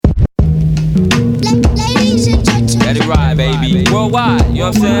baby. Worldwide, you know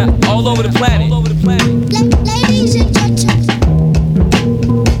what I'm saying? All over the planet. Ladies and gentlemen.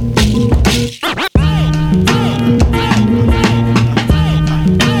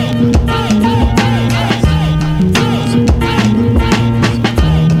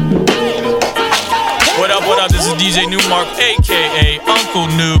 This is DJ Newmark, aka Uncle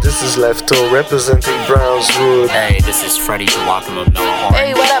New. This is Lefto representing Brownswood. Hey, this is Freddie Joachim of Melahorn.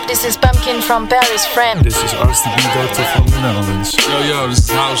 Hey, what up? This is Pumpkin from Paris, France. This is RCB Doctor from the Netherlands. Yo, this is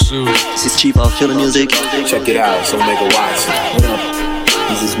House Shoes. This is Chief of Killer Music. Check it out, so make a watch. What up?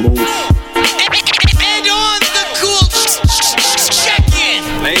 This is Moose. And on the cool check-in.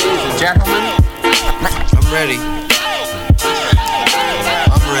 Ladies and gentlemen, I'm ready.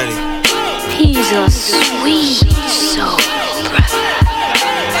 I'm ready. He's a sweet soul brother.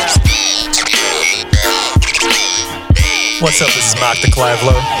 What's up, this is Mark the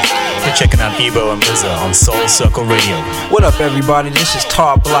Clive-Low. You're checking out Ebo and Mizza on Soul Circle Radio. What up, everybody? This is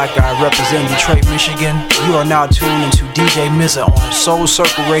Todd Black Guy representing Detroit, Michigan. You are now tuned into DJ Mizza on Soul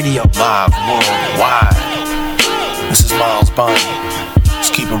Circle Radio. Live worldwide. This is Miles Bonnie. Let's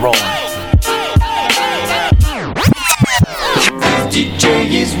keep it rolling. DJ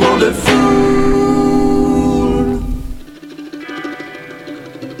is wonderful.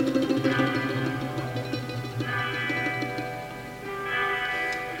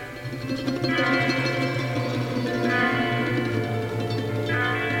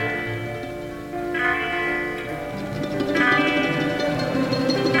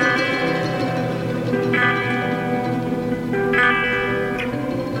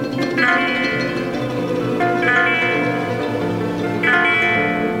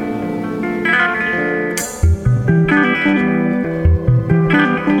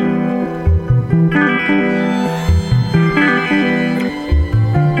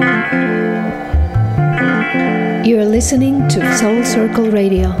 You're listening to Soul Circle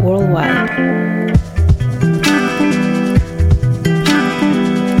Radio worldwide.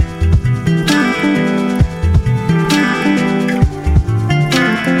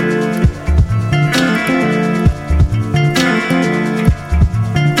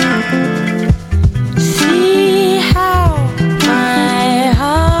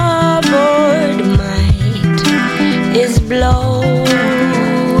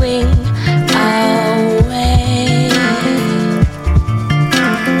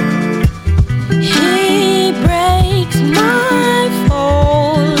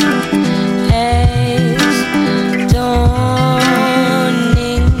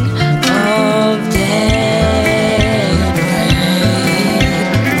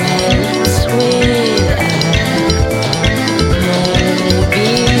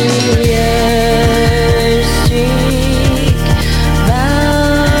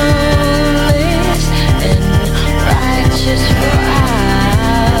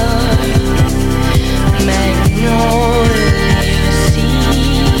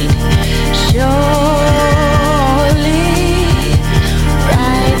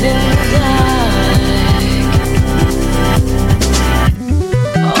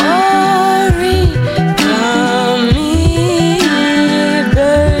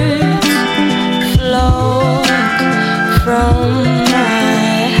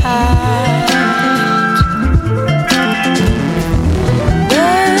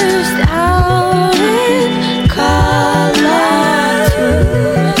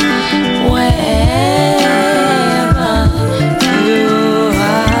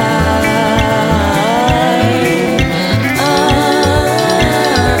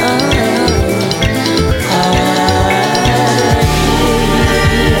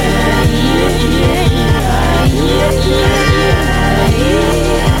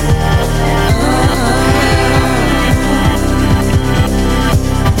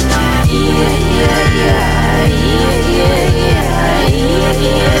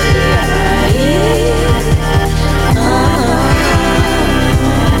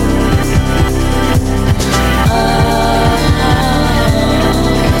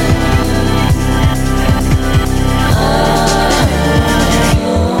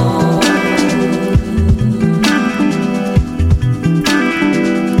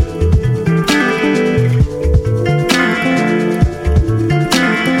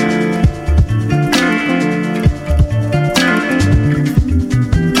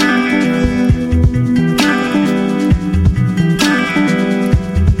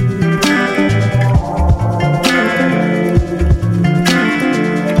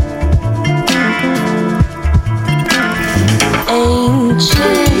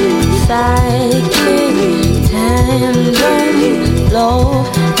 Low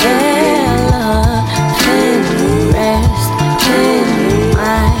elephant rest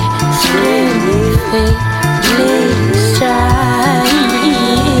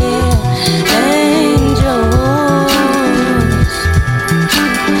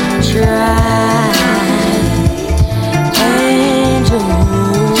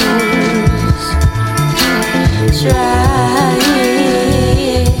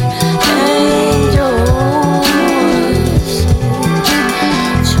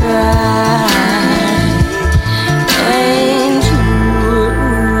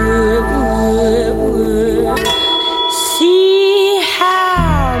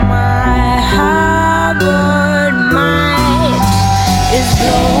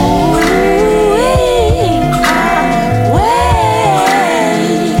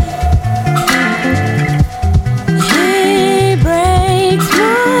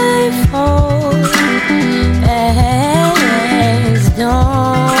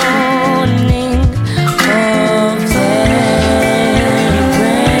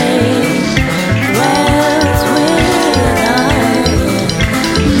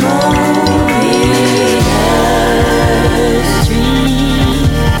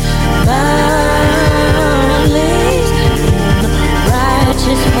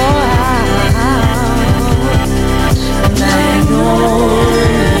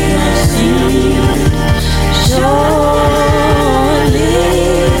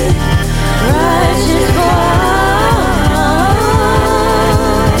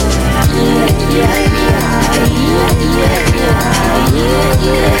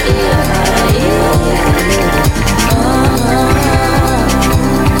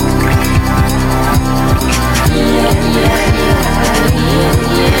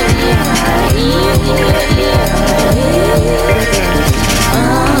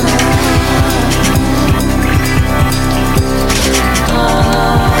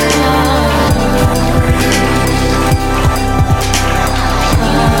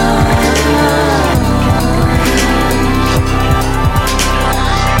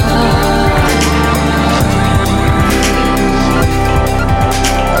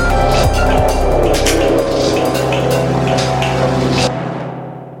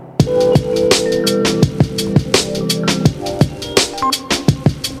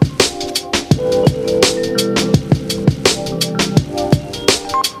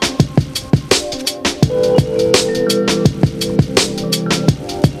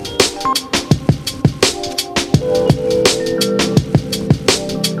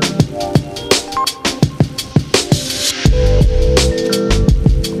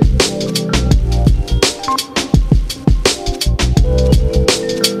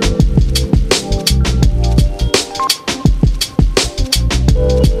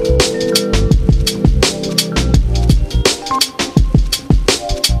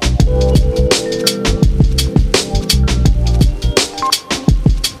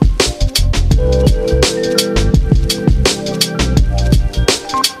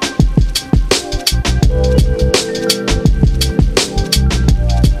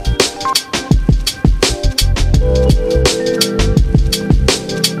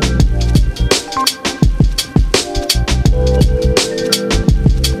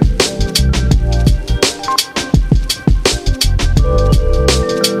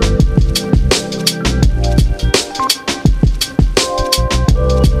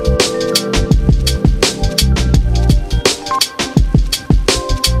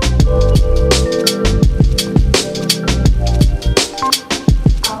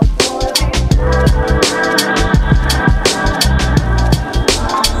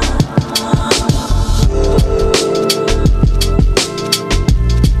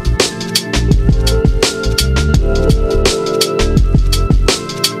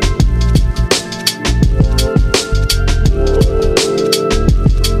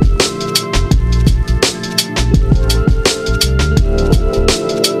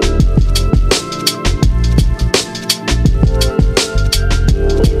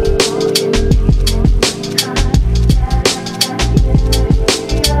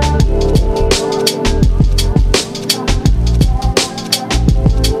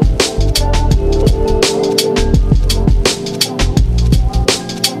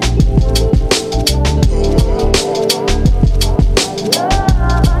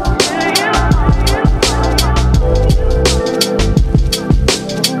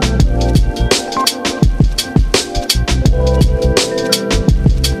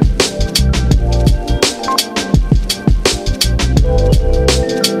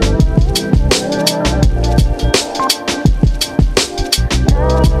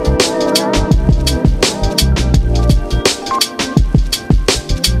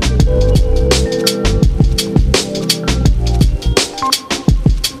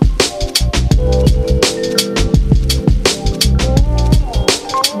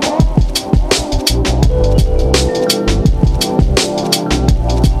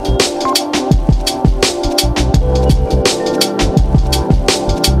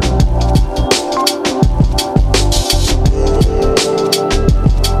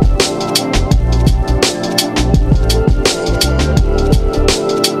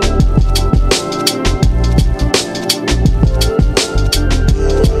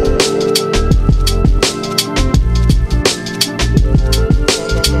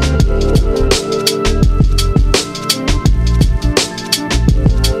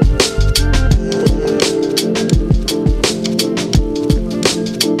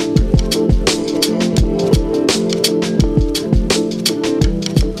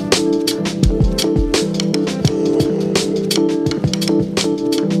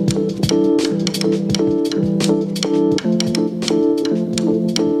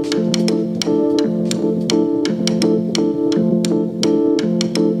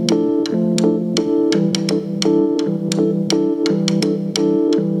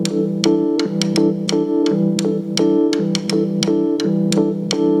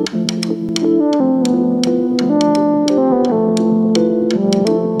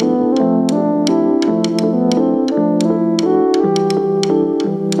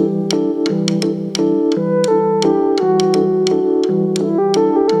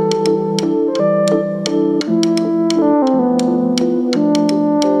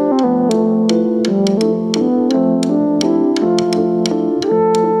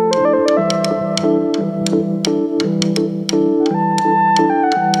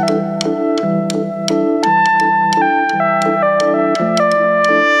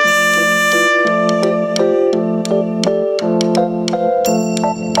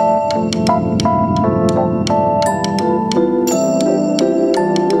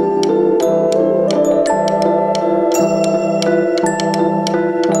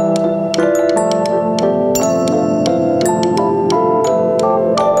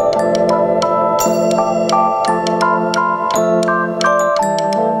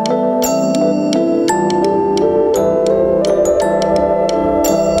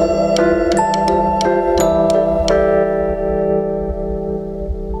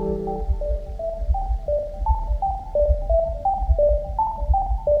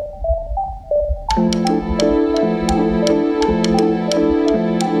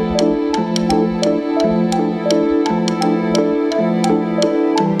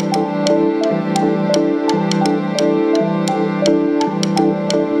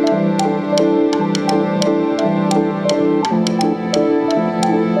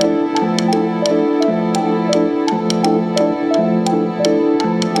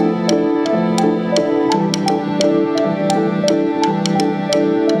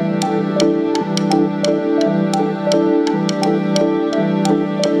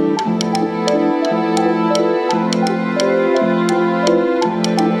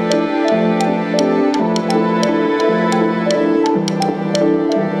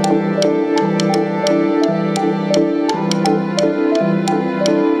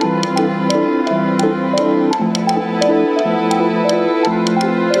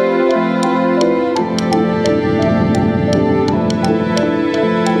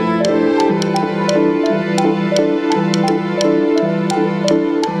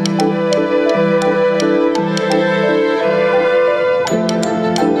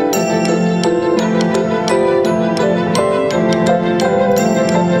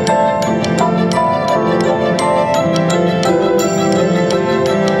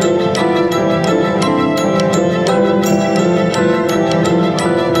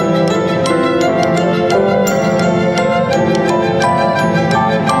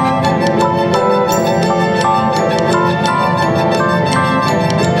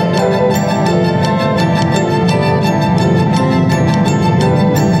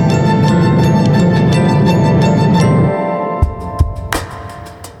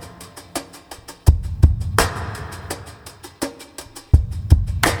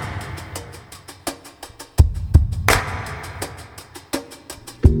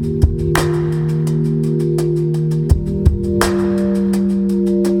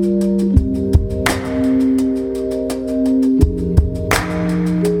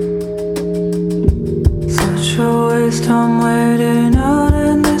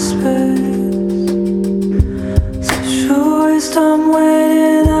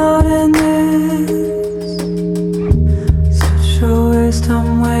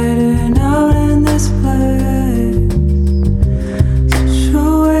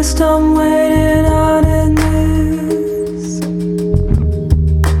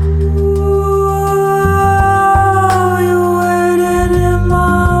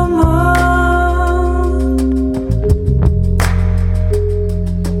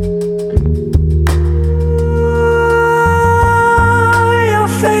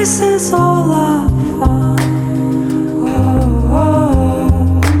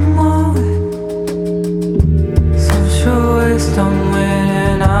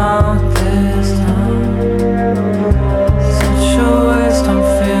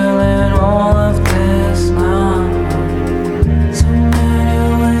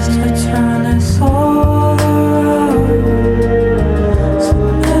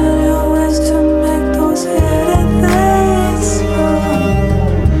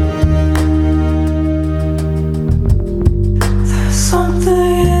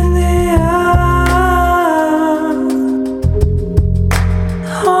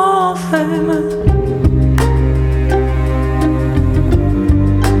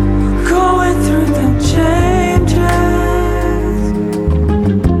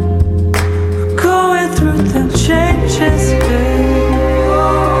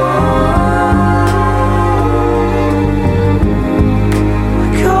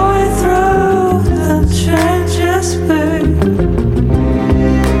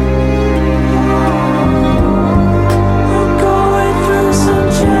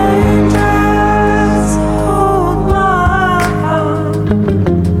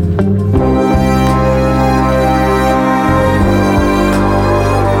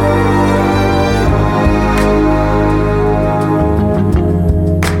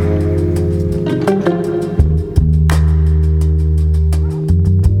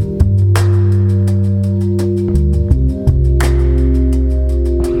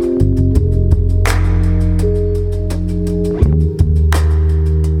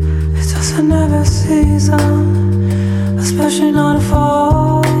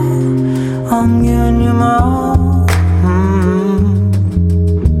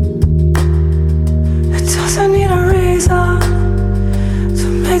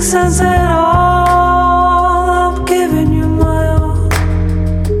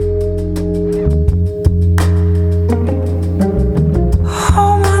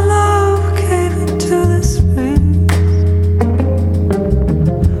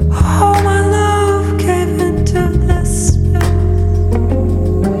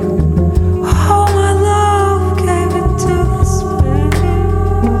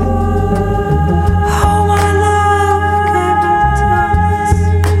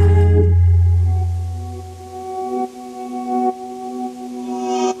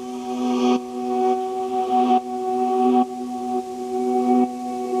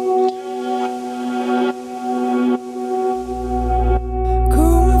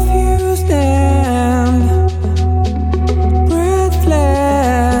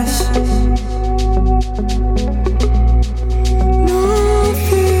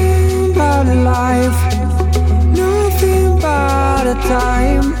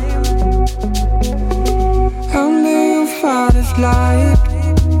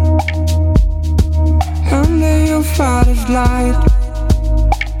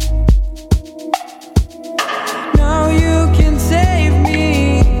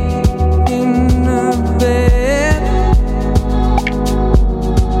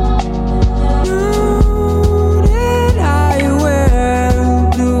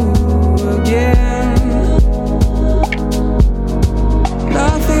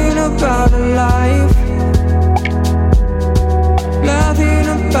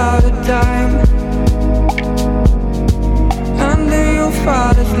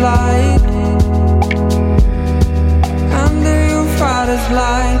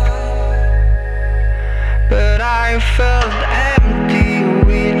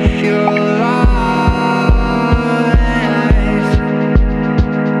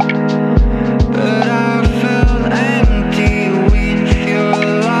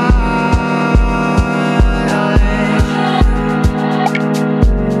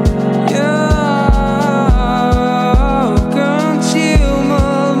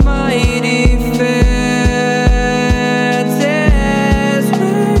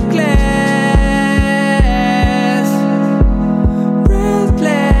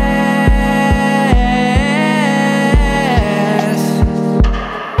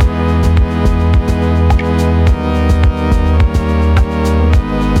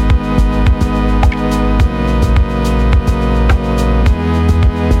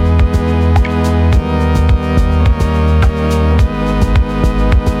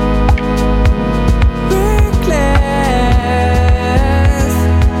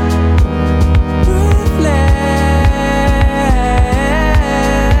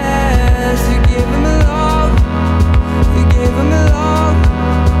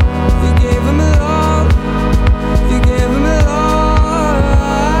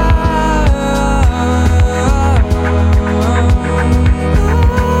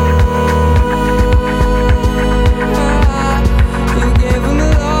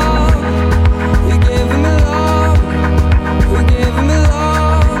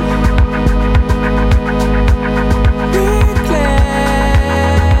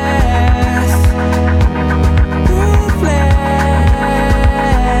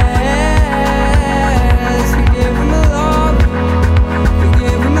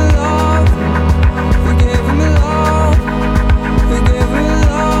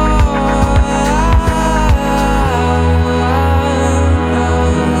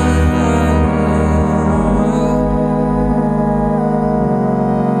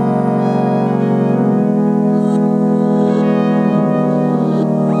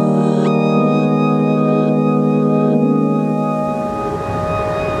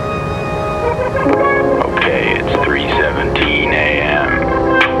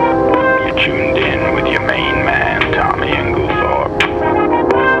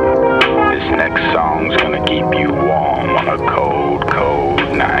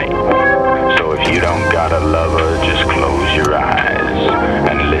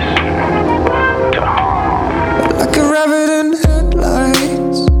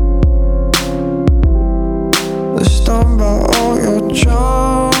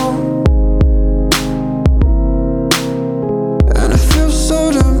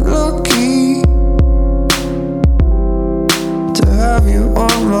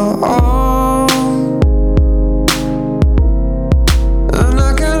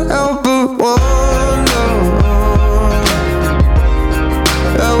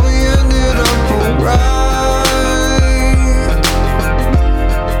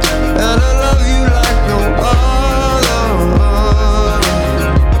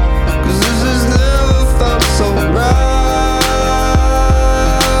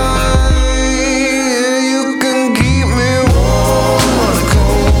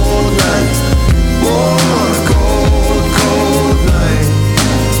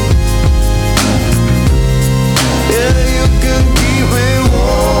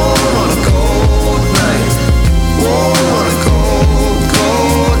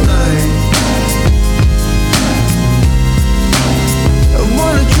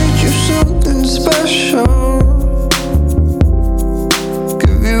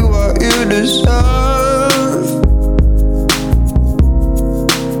deserve.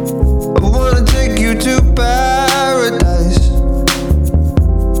 I wanna take you to paradise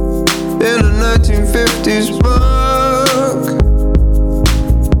in a 1950s mug,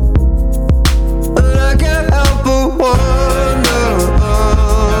 and I can't help but wonder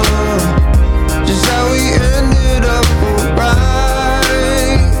just how we ended up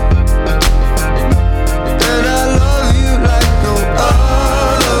alright. And I love you like no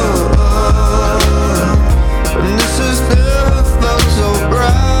other, and this has never felt so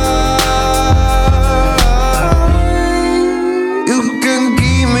right. You can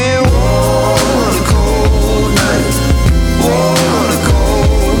keep me warm on a cold night, warm on a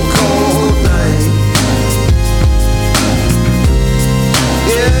cold, cold night.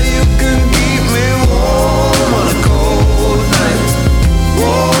 Yeah, you can keep me warm on a cold night,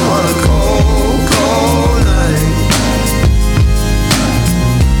 warm on a cold, cold night.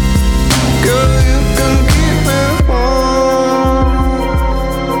 Girl, you can keep me warm.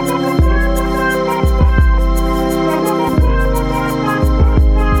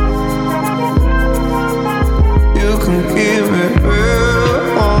 You can keep me real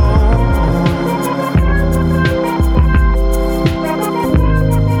warm.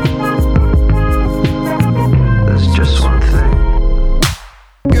 There's just one thing.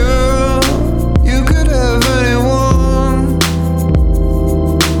 Girl, you could have anyone,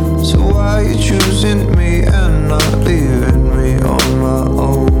 so why are you choosing me and not leaving me on my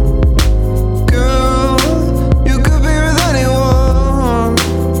own? Girl, you could be with anyone,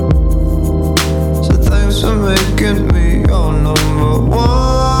 so thanks for making me your number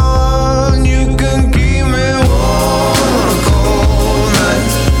one. You can keep me warm on a cold night,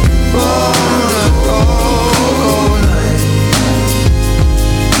 warm on a cold, cold night.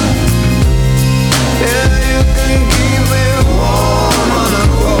 Yeah, you can keep me warm on a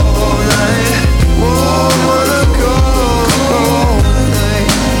cold night, warm on a cold, cold night.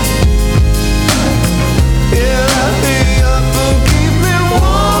 Yeah, light me up and keep me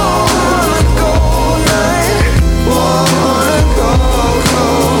warm on a cold night, warm on a cold,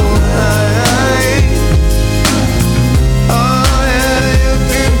 cold night. Oh yeah, you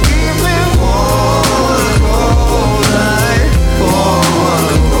can keep me warm on a cold night, warm on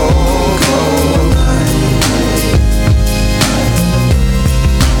a cold, cold night.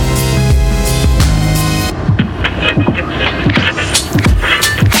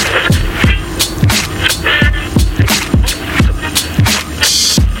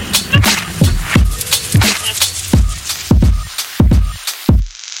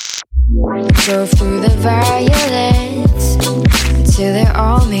 Drove through the violence until it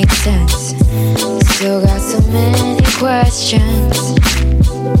all made sense. Still got so many questions.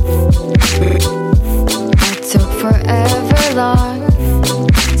 I took forever long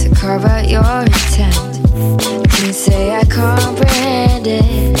to carve out your intent. Can't say I comprehend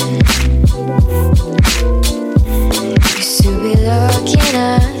it. Used to be looking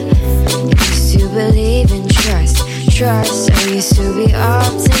up, used to believe in trust. I used to be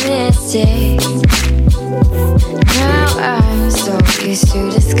optimistic. Now I'm so used to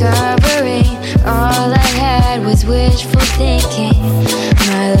discovering all I had was wishful thinking.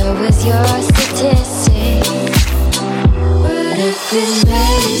 My love was your statistic. But if it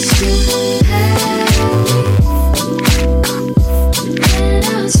makes you happy, then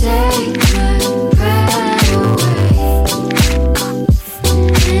I'll take my pride away.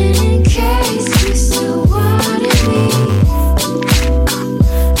 And in case you still wanted me,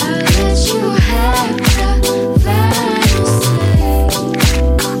 I'll let you have the final say.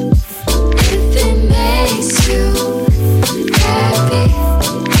 If it makes you happy,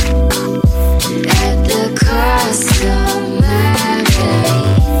 at the cost of my pain,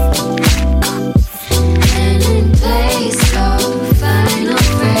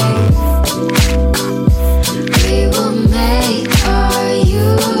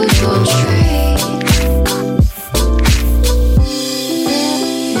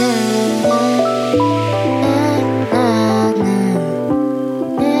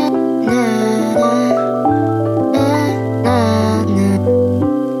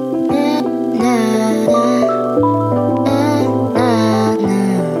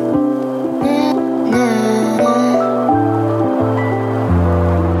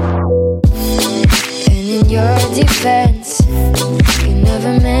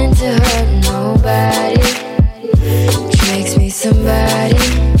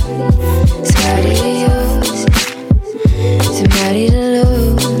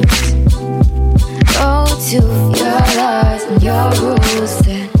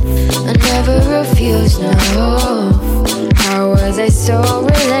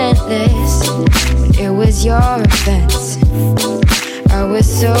 relentless when it was your offense. I was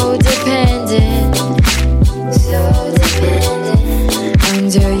so dependent,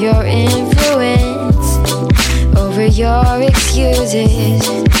 under your influence, over your excuses.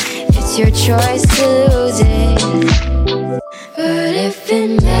 It's your choice to lose it. But if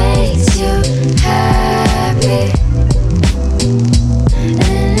it makes you happy,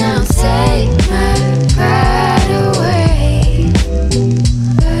 then I'll take my pride away.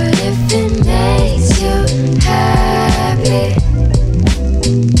 But if it makes you happy,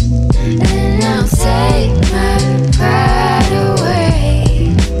 then I'll take my pride away.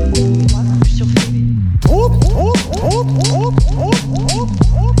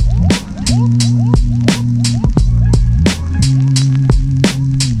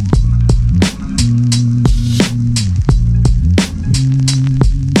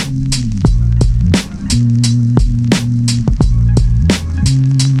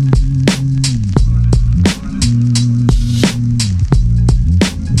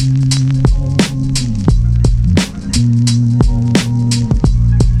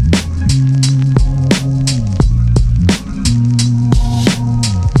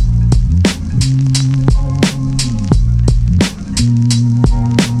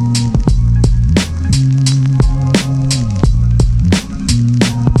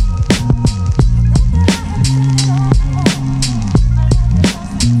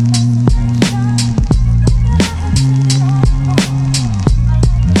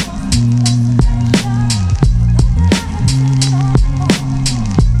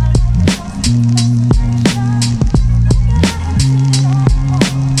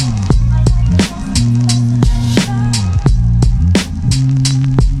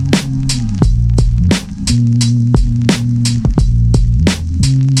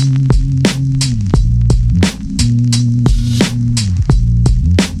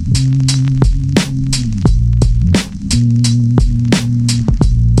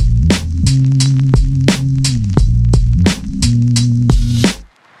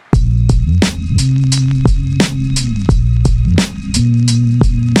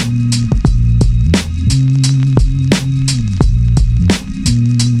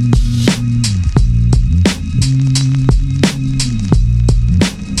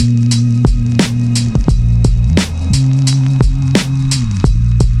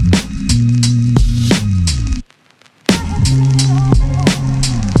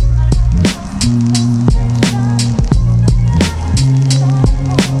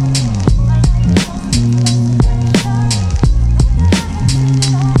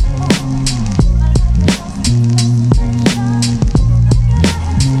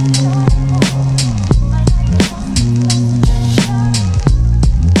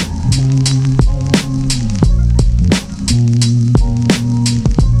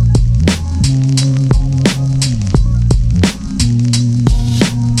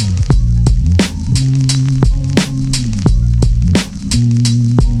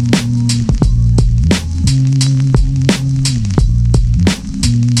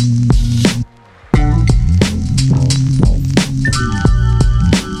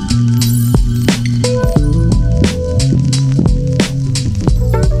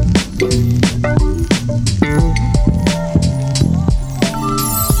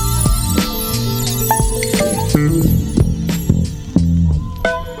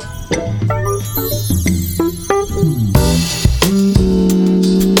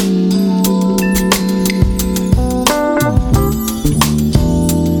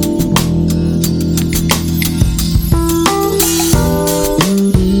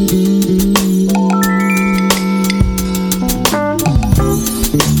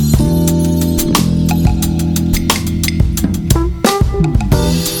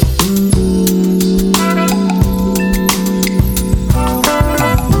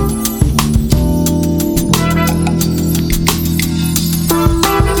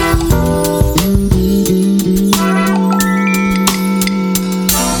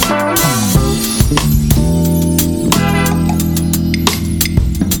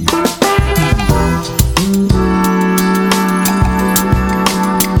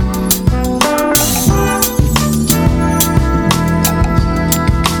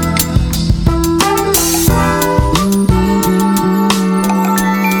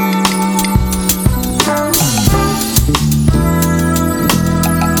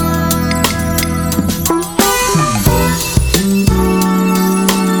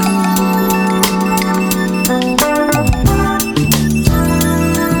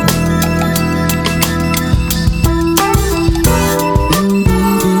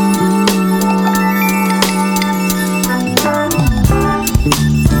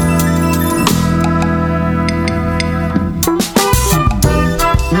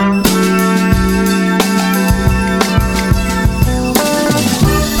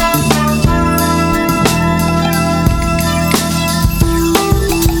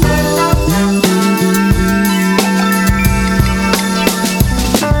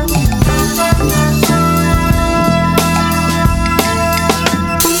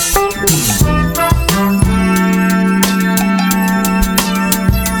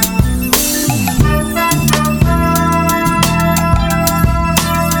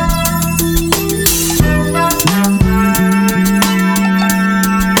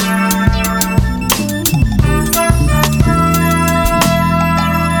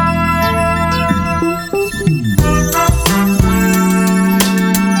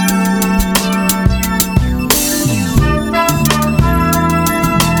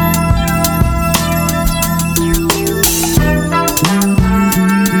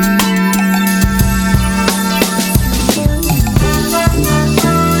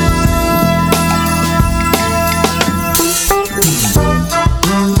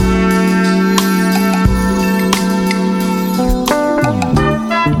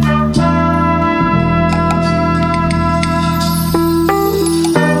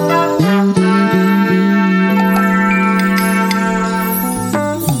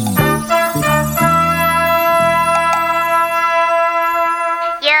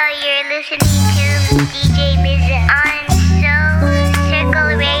 listening to DJ Mizza on Soul Circle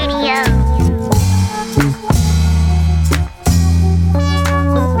Radio.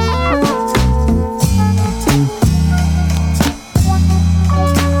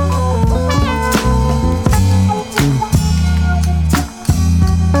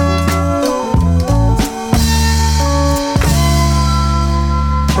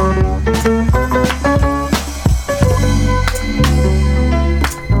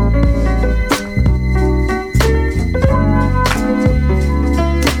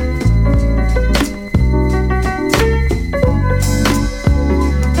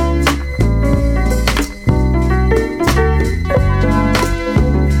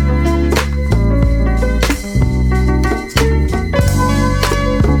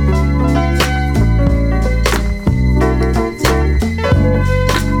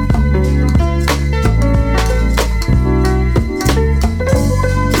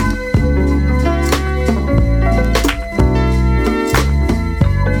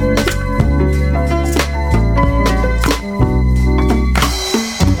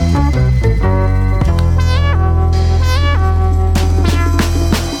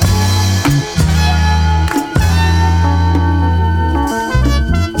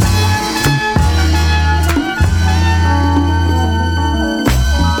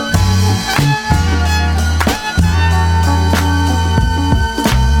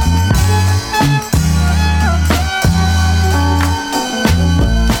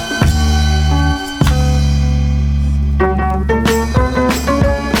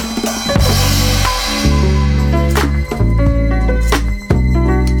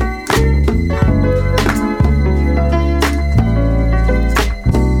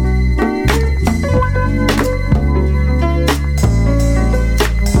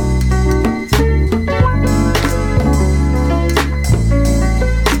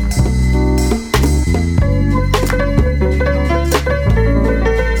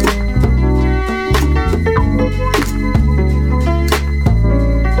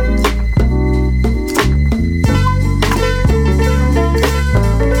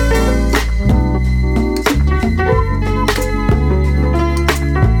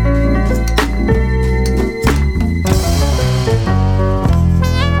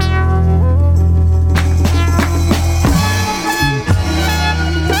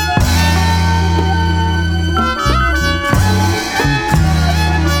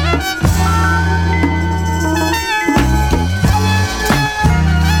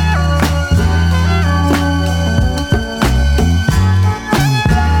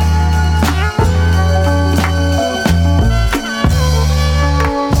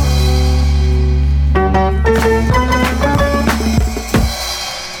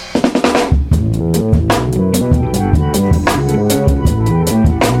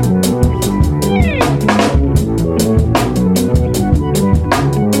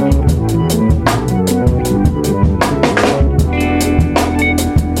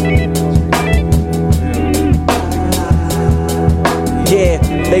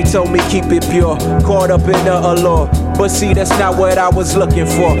 They told me keep it pure, caught up in the allure. But see, that's not what I was looking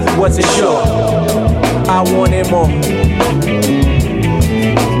for. Wasn't sure, I wanted more.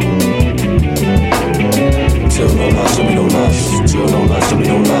 Tell no lies, tell me no lies. Tell no lies, tell me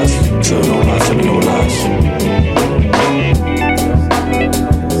no lies. Tell no lies, tell me no lies.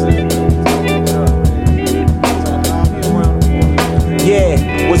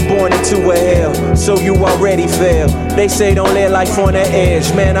 Yeah, was born into a hell, so you already failed. They say don't live life on the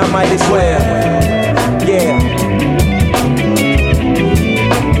edge, man, I might as well. Yeah.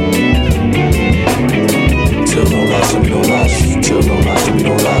 Tell no lies, tell me no lies. Tell no lies, tell me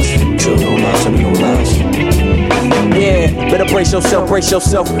no lies. Tell no lies, tell me no lies. Yeah, better brace yourself, brace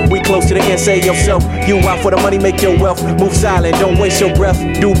yourself. We close to the end, say yourself. You out for the money, make your wealth. Move silent, don't waste your breath.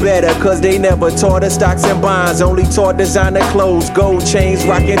 Do better, cause they never taught us stocks and bonds. Only taught designer clothes, gold chains,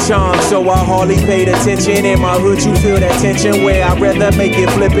 rockin' charms. So I hardly paid attention. In my hood, you feel that tension. Where I'd rather make it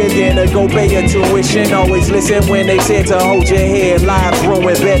flippin' than to go pay your tuition. Always listen when they said to hold your head. Lives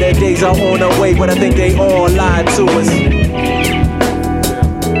ruined, better days are on the way. But I think they all lied to us.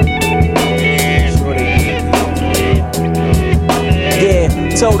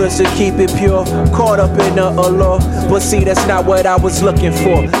 Told us to keep it pure, caught up in the allure. But see, that's not what I was looking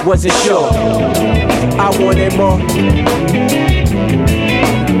for. Wasn't sure, I wanted more.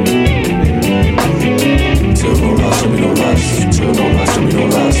 Tell no lies, tell me no lies. Tell no lies, tell me no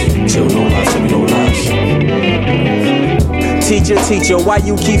lies. Tell no lies, tell me no lies. Teach teacher, why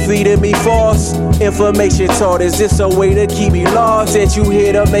you keep feeding me false information taught? Is this a way to keep me lost? Said you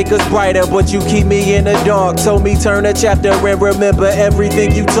here to make us brighter, but you keep me in the dark. Told me turn a chapter and remember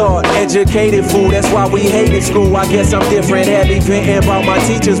everything you taught. Educated fool, that's why we hated school. I guess I'm different. Heavy venting about my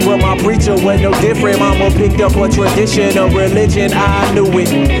teachers, but my preacher was no different. Mama picked up a tradition, a religion, I knew it.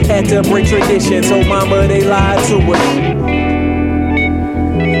 Had to break tradition, told mama they lied to us.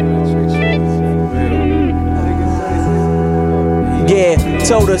 Yeah,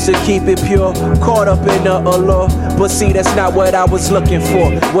 told us to keep it pure. Caught up in the allure, but see that's not what I was looking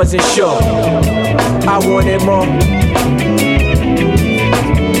for. Wasn't sure, I wanted more.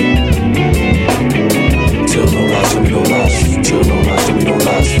 Tell no lies, tell me no lies. Tell no lies, tell me no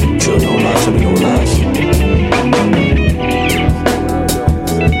lies. Tell no lies, tell me no lies.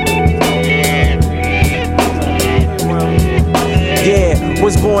 Yeah,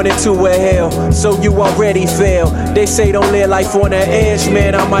 was born into a hell, so you already fail. They say don't live life on the edge,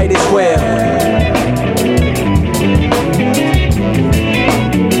 man, I might as well.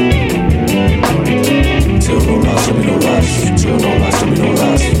 Tell no lies, tell me no lies. Tell no lies, tell me no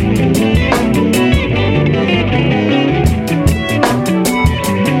lies.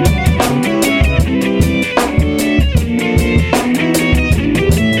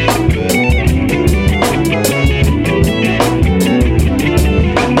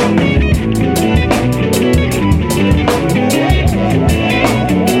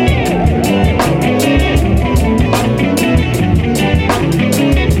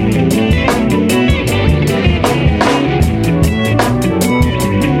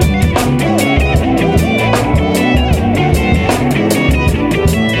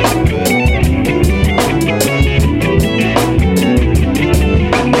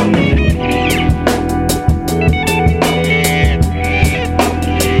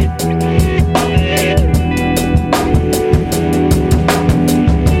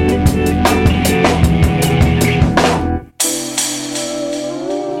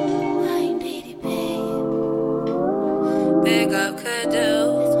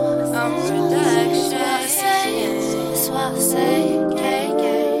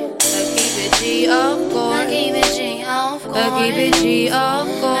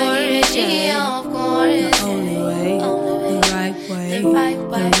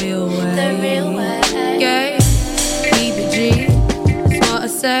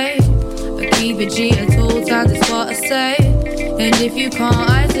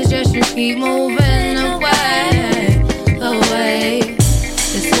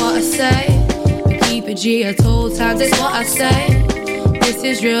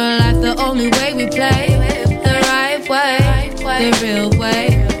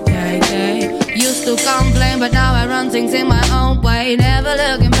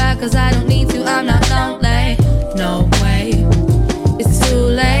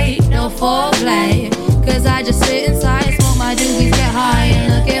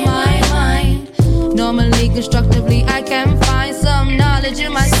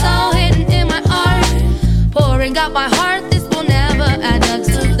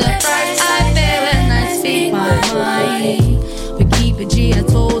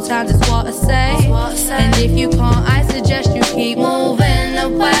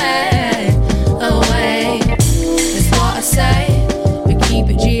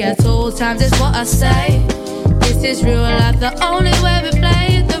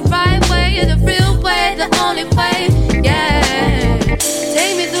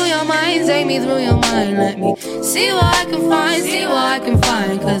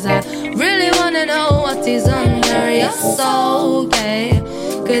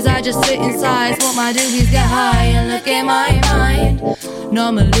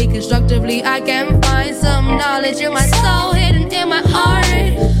 Normally, constructively, I can find some knowledge in my soul, hidden in my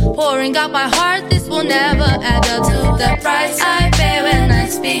heart. Pouring out my heart, this will never add up to the price I pay when I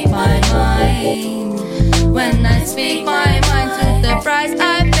speak my mind. When I speak my mind, to the price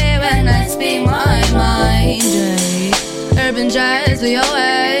I pay when I speak my mind. Urban jazz, we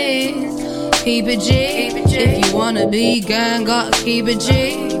always keep it G. If you wanna be gang, gotta keep it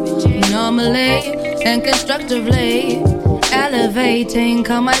G. Normally and constructively. Elevating,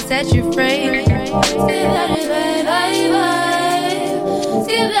 come I set you free.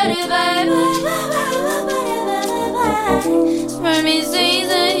 For me,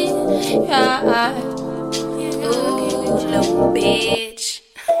 season, yeah. Ooh, little bitch.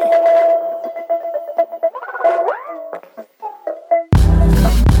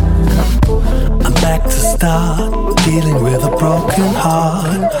 I'm back to start dealing with a broken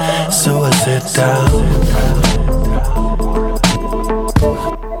heart. So I sit down.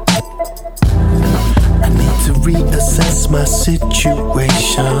 Reassess my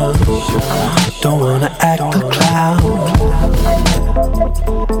situation. Don't wanna act the clown.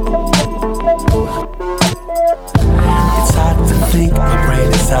 It's hard to think, my brain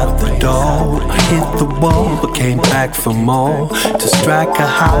is out the door. I hit the wall, but came back for more. To strike a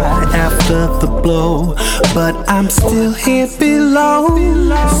high after the blow, but I'm still here below.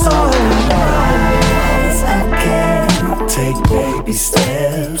 So I can take baby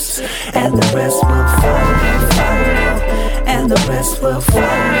steps, and the rest will follow, and the rest will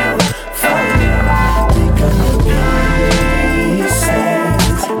follow. Pick up the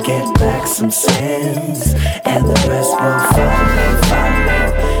pieces, get back some sense, and the rest will follow,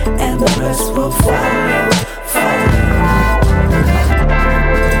 and the rest will follow.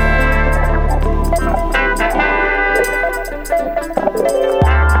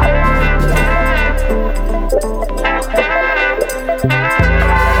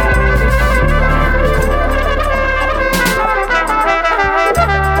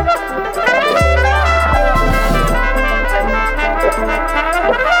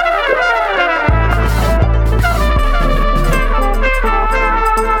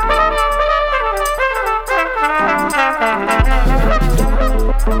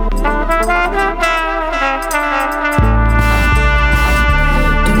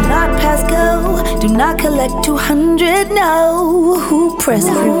 Do not collect 200, no. Who press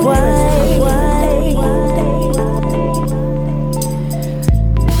rewind?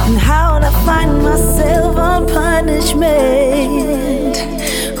 And how'd I find myself on punishment?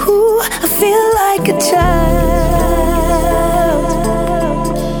 Ooh, I feel like a child.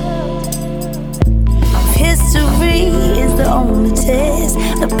 If history is the only test,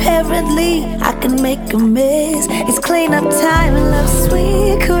 apparently I can make a mess. It's clean up time and love's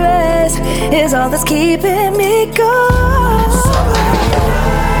sweet caress is all that's keeping me going. So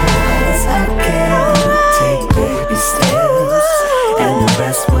I can take baby steps, and the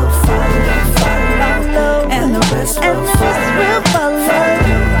rest will follow, and the rest will follow.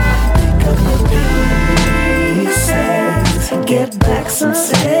 Pick up the pieces, get back some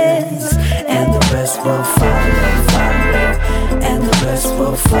sense, and the rest will follow, and the rest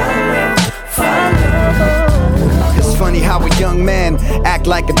will follow. It's funny how a young man act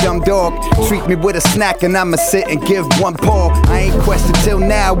like a dumb dog. Treat me with a snack and I'ma sit and give one paw. I ain't questioned till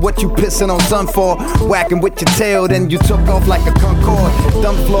now what you pissing on sun for. Whacking with your tail, then you took off like a Concorde.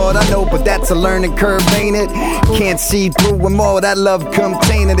 Dumb flawed, I know, but that's a learning curve, ain't it? Can't see through them all, that love come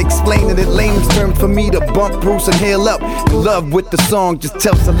tainted. Explaining it, layman's term for me to bump, Bruce and heal up. In love with the song, just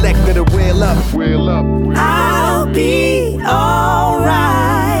tell Selector to wheel up. I'll be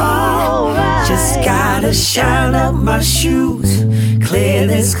alright. Just gotta shine up my shoes, clear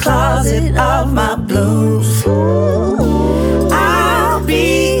this closet of my blues. I'll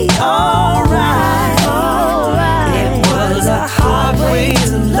be alright. It was a hard way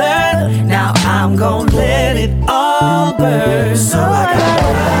to learn, now I'm gonna let it all burn. So I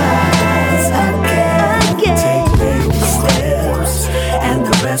gotta rise again, take baby steps, and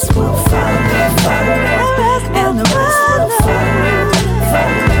the rest will follow, and the rest will follow.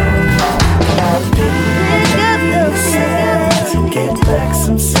 Get back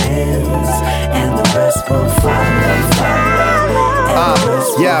some sense, and the rest will follow.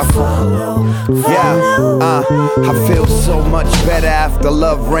 I feel so much better after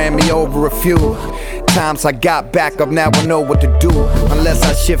love ran me over a few times. I got back up, now I know what to do. Unless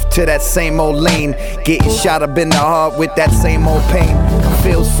I shift to that same old lane, getting shot up in the heart with that same old pain. I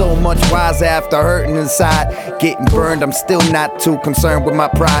feel so much wiser after hurting inside. Getting burned, I'm still not too concerned with my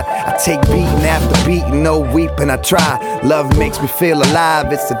pride. I take beating after beating, no weeping, I try. Love makes me feel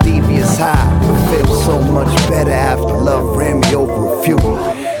alive, it's a devious high. I feel so much better after love ran me over a few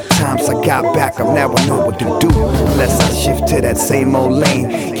times. I got back up, now I know what to do. Unless I shift to that same old lane,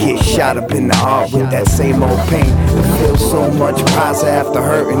 get shot up in the heart with that same old pain. I feel so much wiser after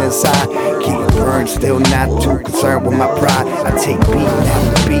hurting inside. Getting burned, still not too concerned with my pride. I take beating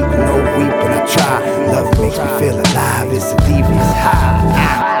after beating, no weeping, I try. Love makes me feel alive, it's a devious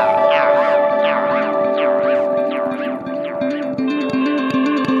high.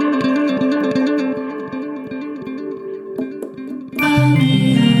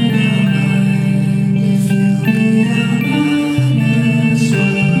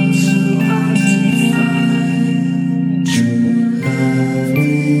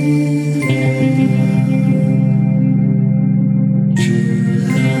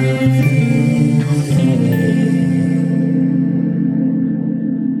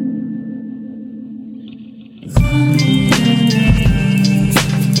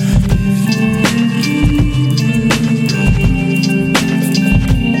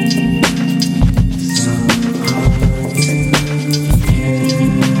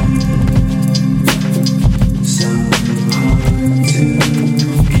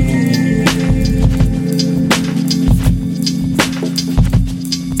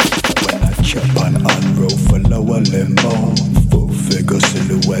 a limbo. Full figure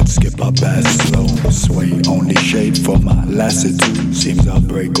silhouette, skip a pass slow. Sway only shade for my lassitude. Seems I'll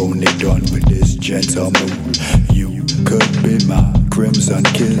break only done with this gentle mood. You could be my crimson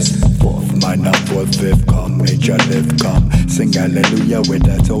kiss. Fourth minor, fourth, fifth, come major lift, come sing hallelujah with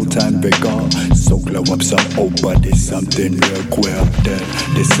that old time vigor. So glow up some old body, something real queer. Then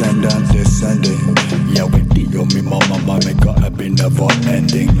descending. Yeah, with the me mama make a happy never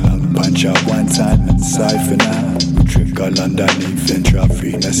ending. Long punch out one time and siphon out. We trickle underneath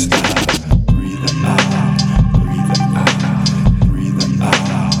intravenous style. Breathing out, breathing out, breathing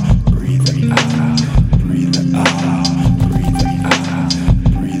out, breathing out, breathing out, breathing out,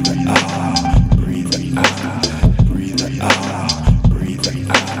 breathing out, breathing out, breathing out,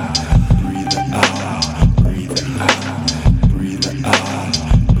 breathing out, breathing out, breathing out, breathing out,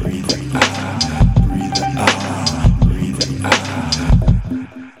 breathing out, breathing out, breathing out.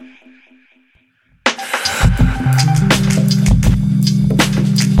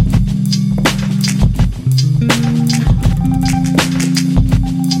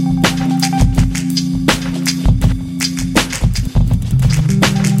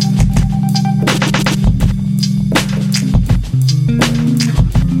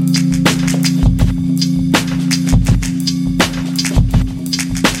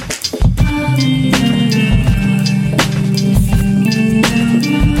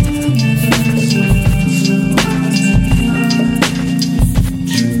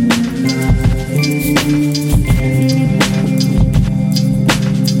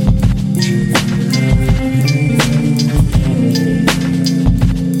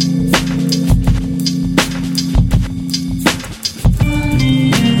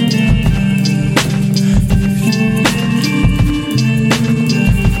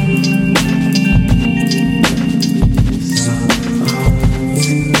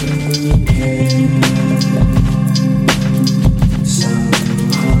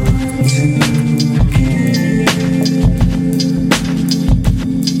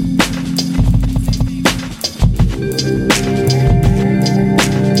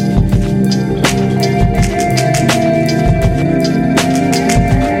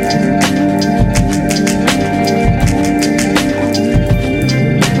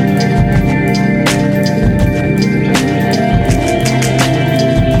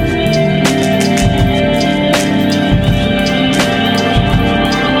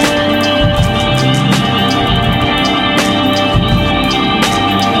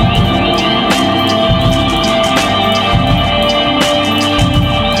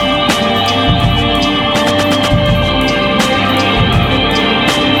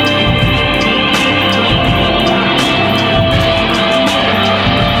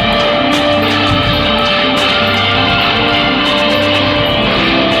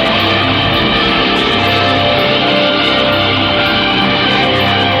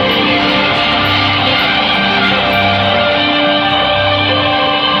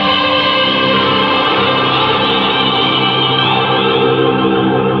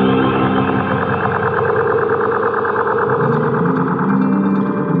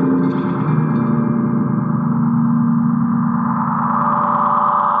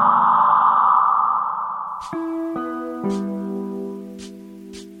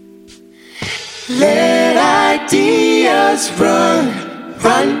 Let ideas run,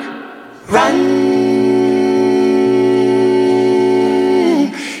 run, run.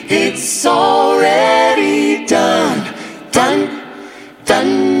 It's already done, done,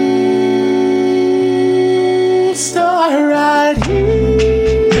 done. Start right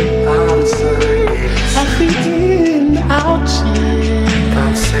here at the in out here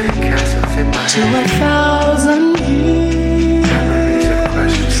to 1,000 years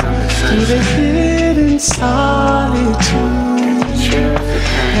to the hidden solitude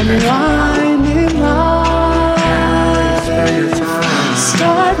and winding light.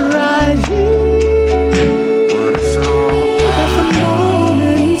 Start right here at the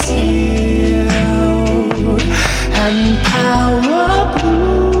moment's healed and power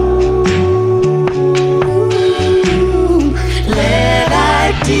bloom. Let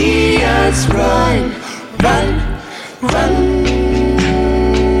ideas run, run, run.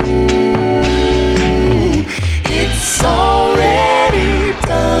 It's already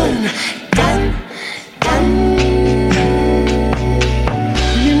done, done, done.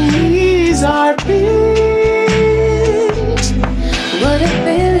 Your knees are bent. What a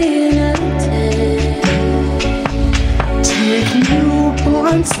billion attempts. Take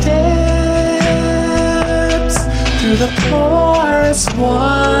newborn steps through the porous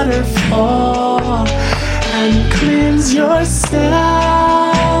waterfall and cleanse yourself.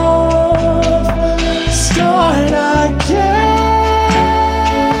 Start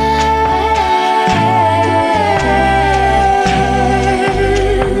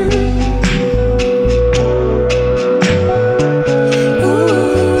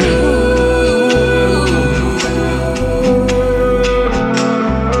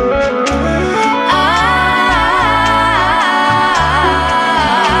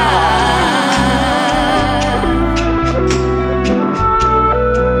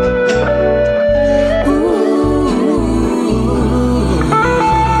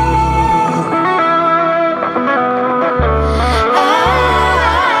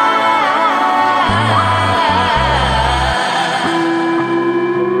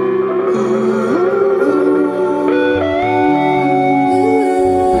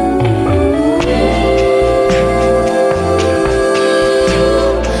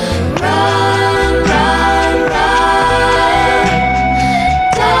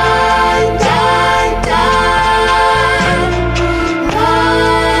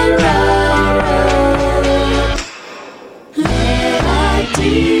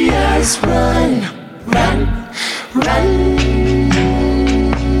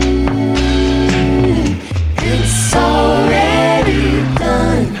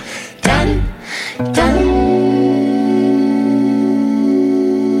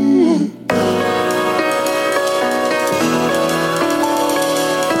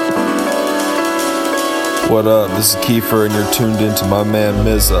What up? This is Kiefer, and you're tuned into my man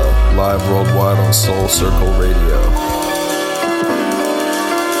Mizza, live worldwide on Soul Circle Radio.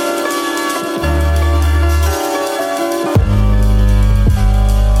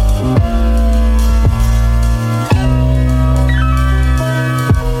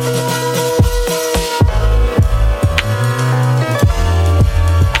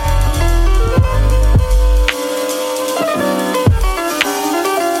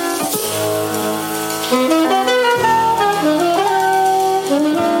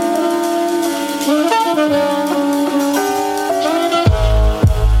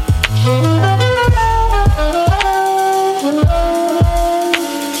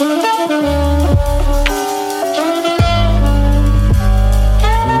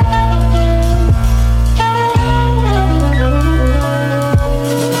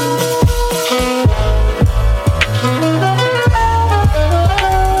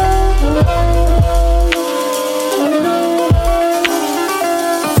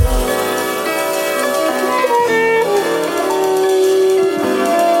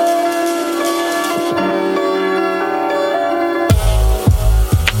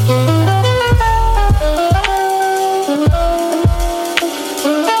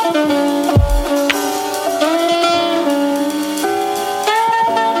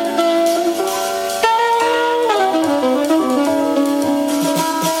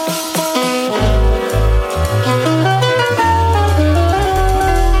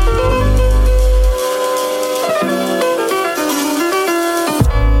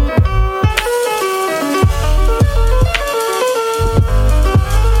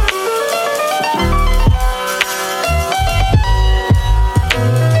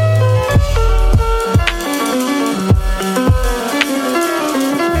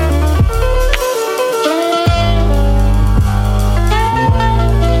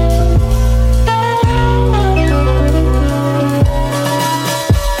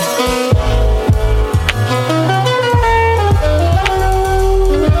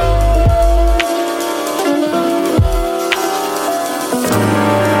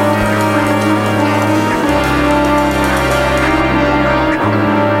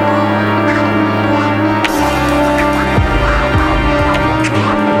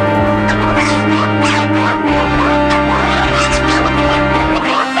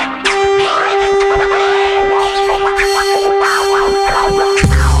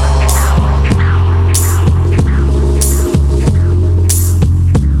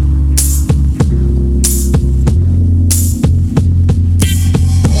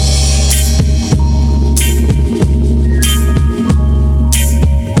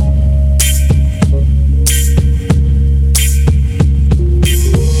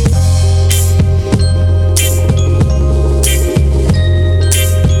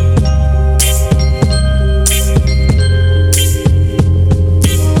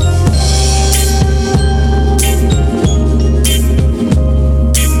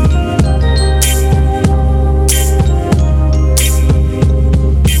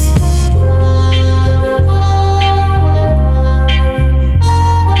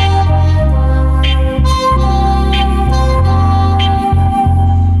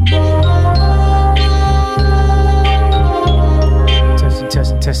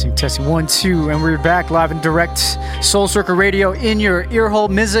 Testing 1, 2, and we're back live and direct. Soul Circle Radio in your earhole.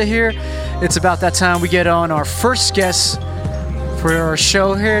 Mizza here. It's about that time we get on our first guest for our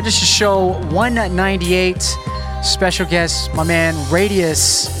show here. This is show 198. Special guest, my man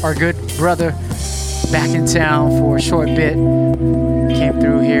Radius, our good brother, back in town for a short bit. Came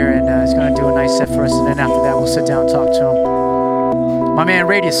through here and he's going to do a nice set for us, and then after that we'll sit down and talk to him. My man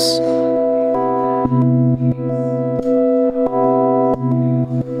Radius.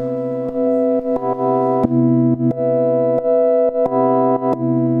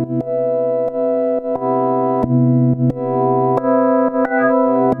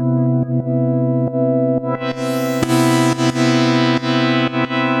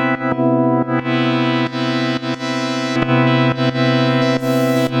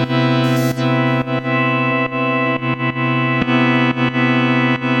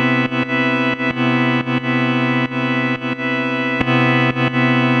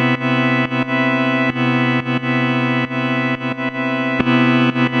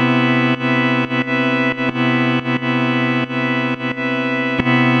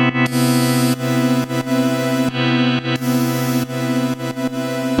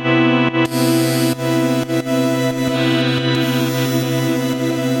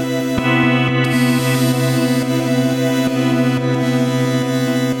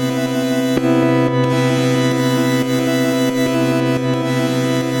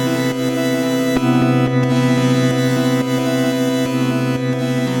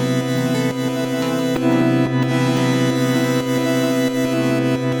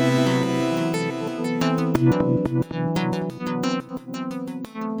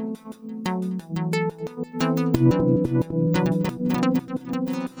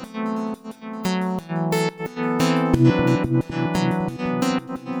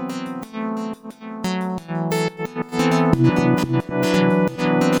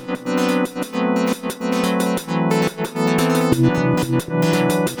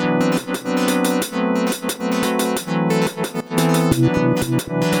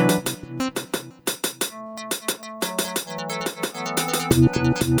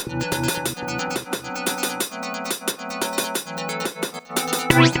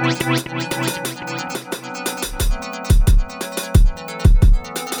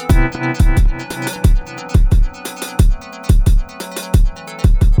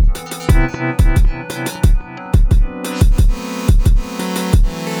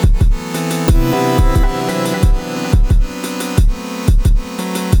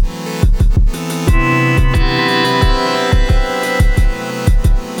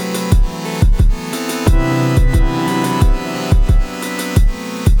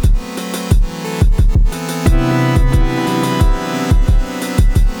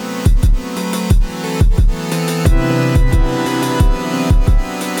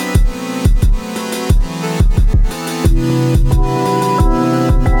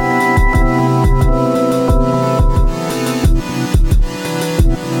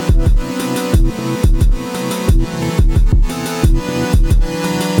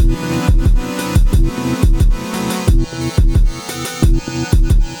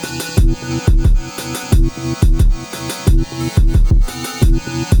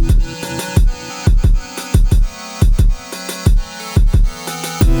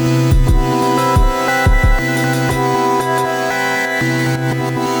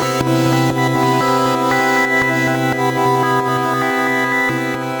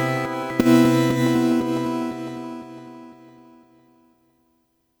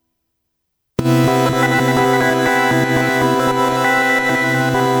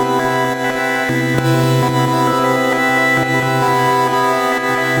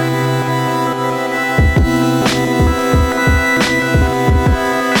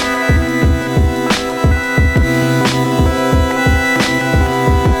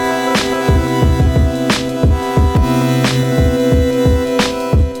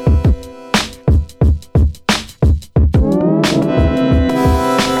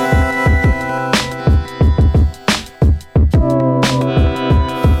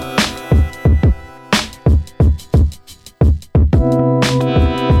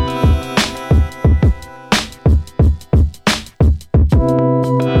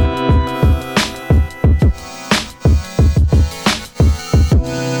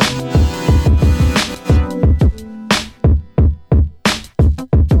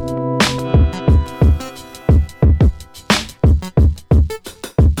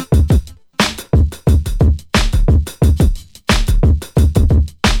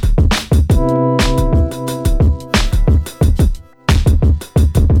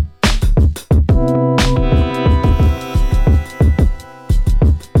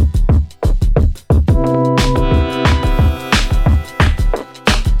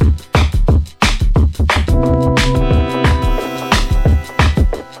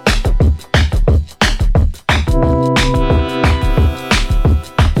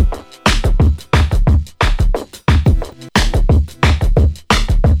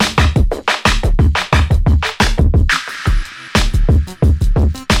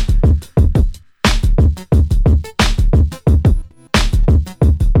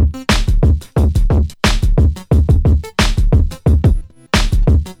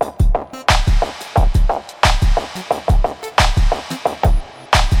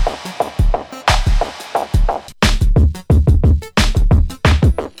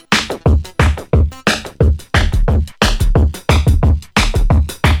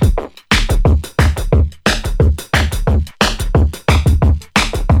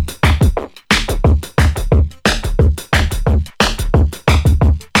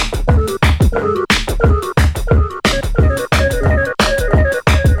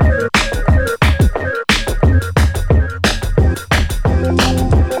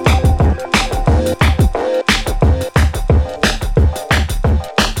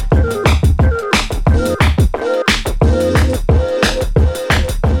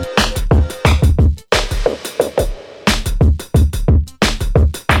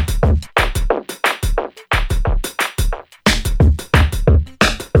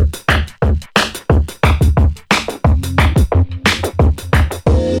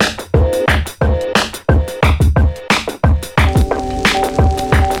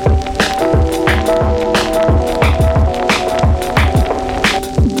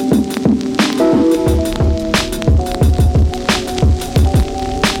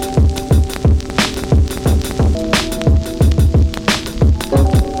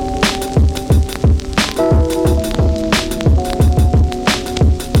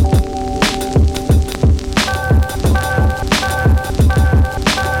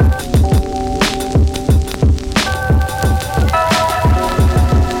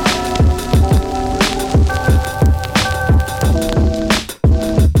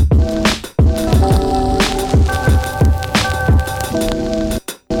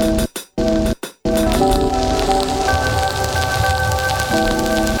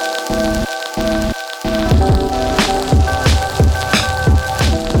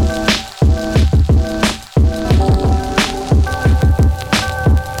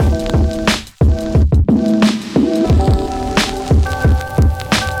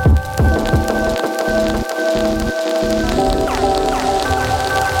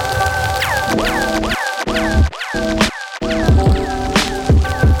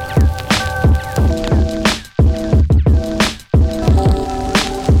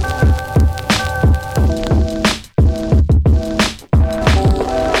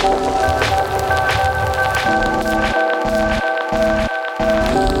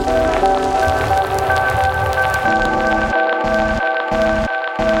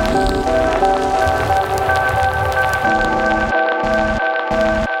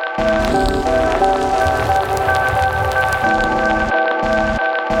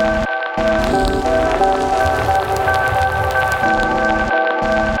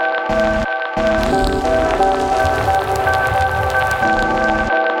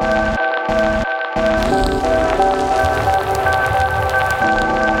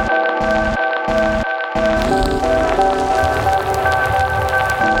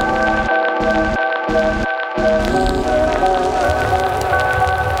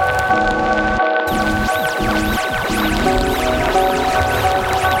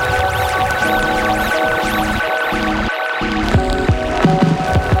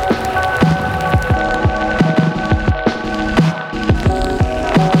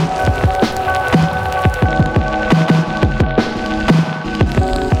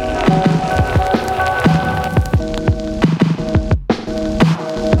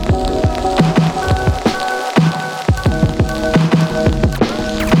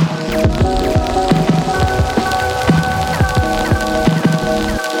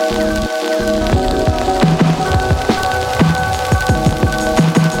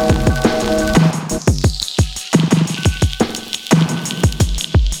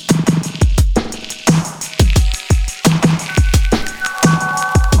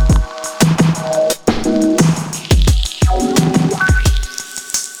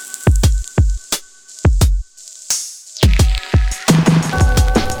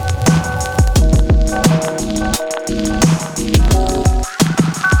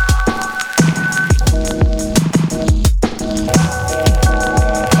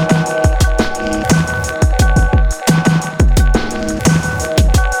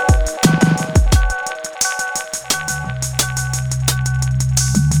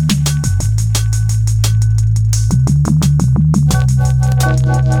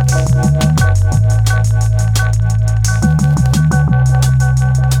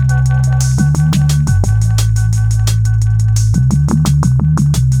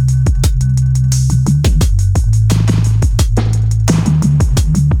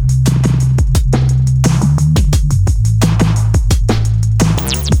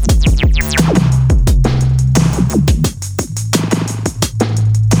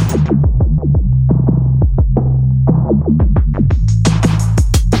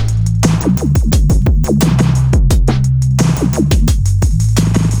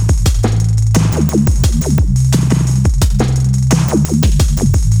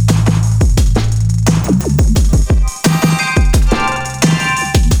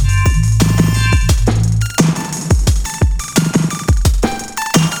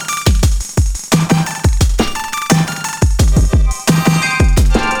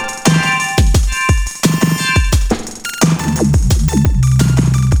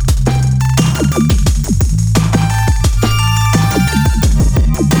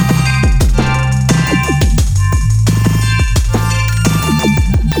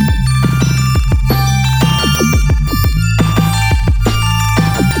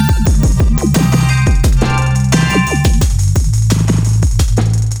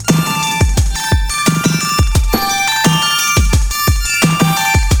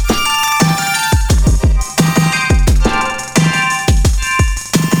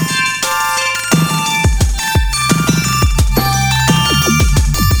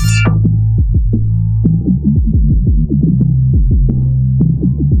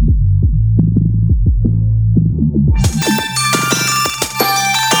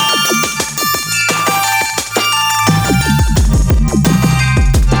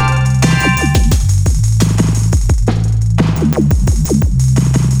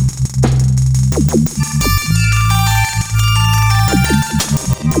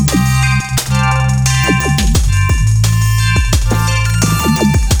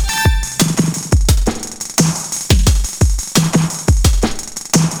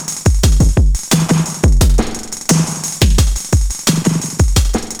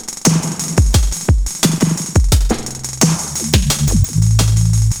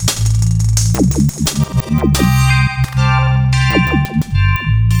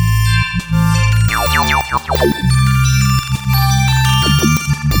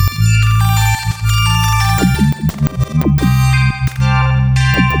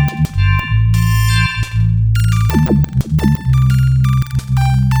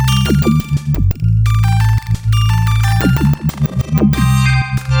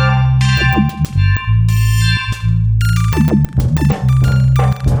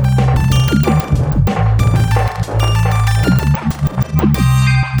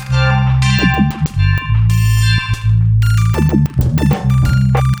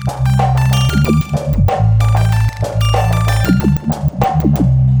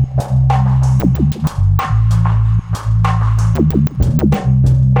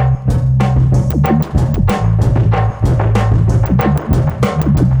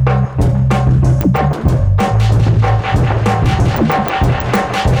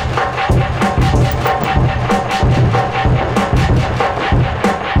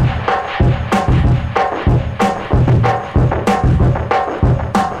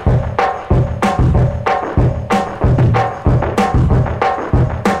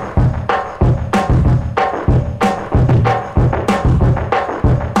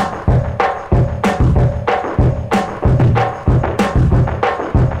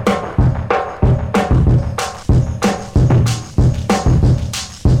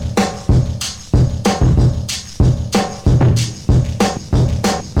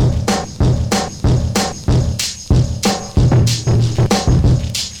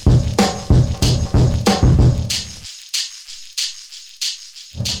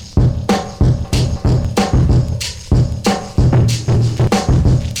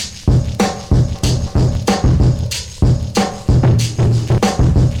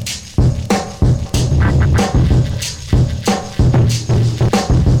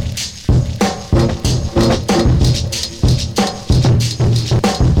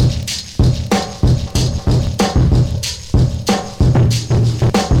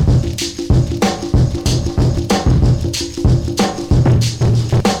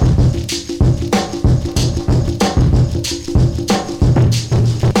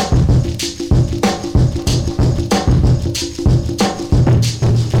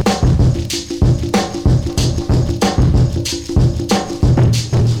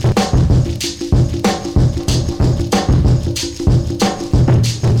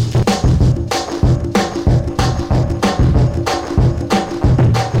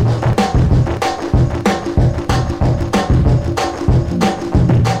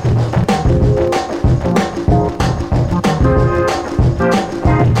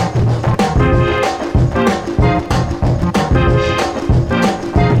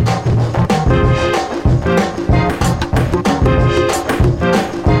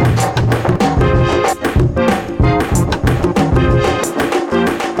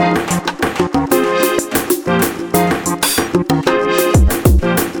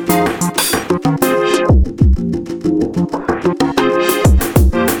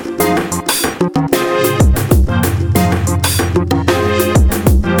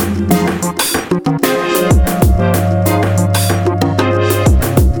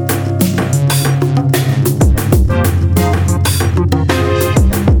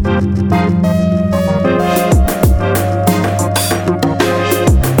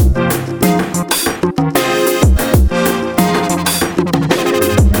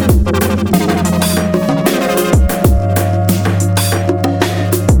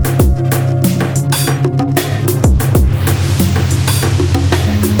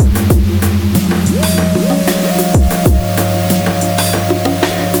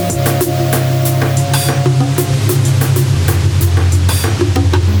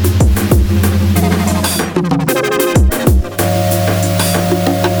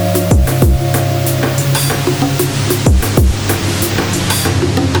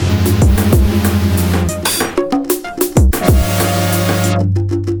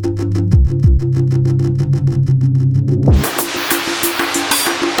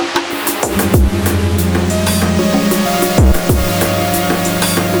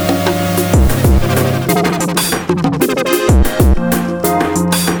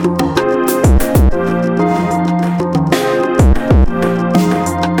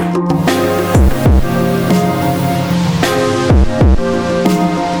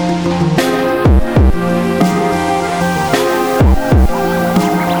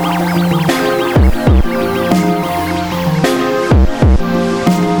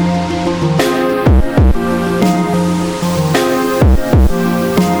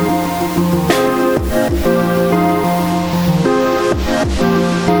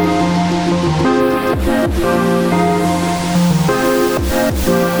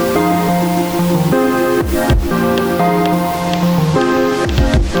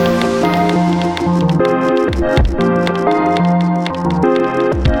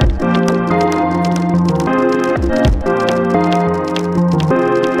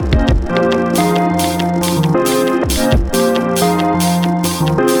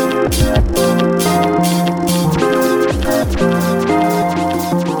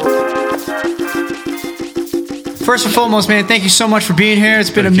 first and foremost, man, thank you so much for being here. It's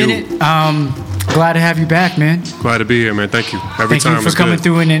been a minute. Glad to have you back, man. Glad to be here, man. Thank you. Thank you for coming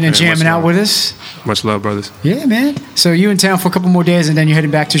through and jamming out with us. Much love, brothers. Yeah, man. So you in town for a couple more days, and then you're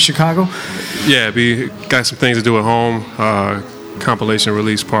heading back to Chicago? Yeah, got some things to do at home. Compilation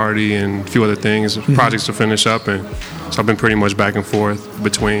release party and a few other things, projects to finish up, and so I've been pretty much back and forth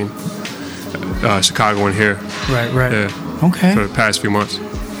between Chicago and here. Right. Yeah. Okay. For the past few months.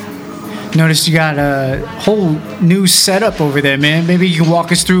 Noticed you got a whole new setup over there, man. Maybe you can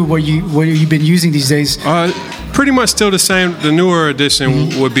walk us through what you've been using these days. Pretty much still the same. The newer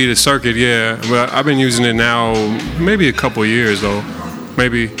edition would be the circuit, yeah. But I've been using it now maybe a couple of years, though.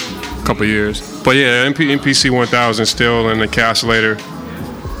 Maybe a couple of years. But yeah, MPC 1000 still, and the Castellator,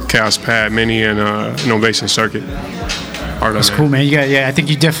 Chaos Pad Mini, and Innovation Circuit. That's cool, man. I think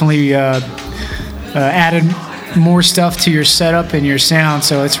you definitely added more stuff to your setup and your sound,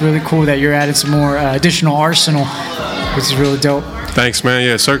 so it's really cool that you're adding some more additional arsenal, which is really dope. Thanks, man.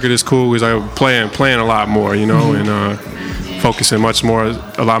 Yeah, circuit is cool because I'm playing a lot more, and focusing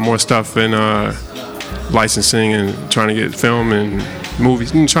a lot more stuff in licensing and trying to get film and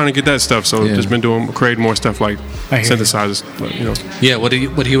movies and trying to get that stuff. So just been creating more stuff like synthesizers, Yeah, what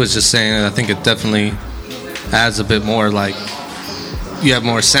he was just saying, I think it definitely adds a bit more, like you have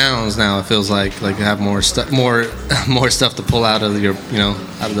more sounds now. It feels like you have more stuff to pull out of your,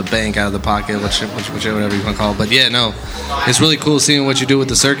 out of the bank, out of the pocket, whichever whatever you want to call it. But yeah, no, it's really cool seeing what you do with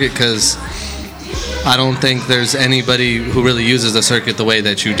the circuit, because I don't think there's anybody who really uses the circuit the way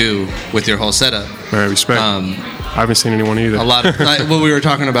that you do with your whole setup. Right, respect. I haven't seen anyone either. A lot of what we were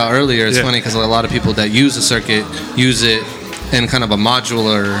talking about earlier. It's funny because a lot of people that use the circuit use it in kind of a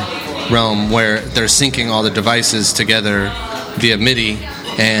modular realm where they're syncing all the devices together via MIDI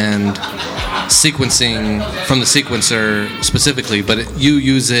and sequencing from the sequencer specifically, but you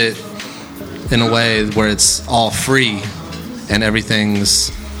use it in a way where it's all free and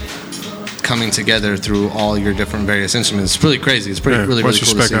everything's coming together through all your different various instruments. It's really crazy. It's really cool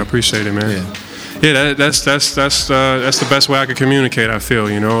respect, to see. I appreciate it, man. Yeah, that's the best way I could communicate. I feel,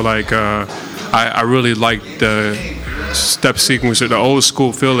 I really like the step sequencer, the old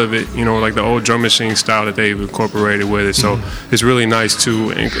school feel of it, like the old drum machine style that they've incorporated with it. So it's really nice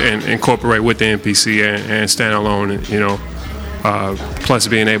to incorporate with the MPC and stand alone, plus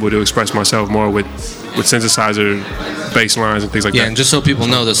being able to express myself more with synthesizer bass lines and things like that. Yeah, and just so people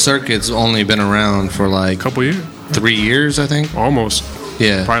know, the circuit's only been around for like a couple years. 3 years, I think. Almost.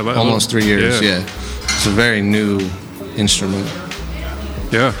 Yeah, almost 3 years, yeah. It's a very new instrument.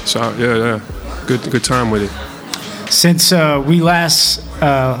 Yeah, so good time with it. Since we last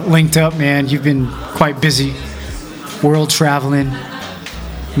linked up, man, you've been quite busy world traveling.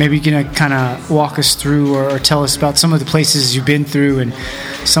 Maybe you can kind of walk us through or tell us about some of the places you've been through and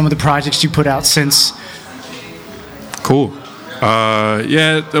some of the projects you put out since. Cool.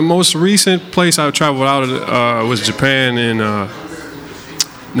 The most recent place I traveled out was Japan in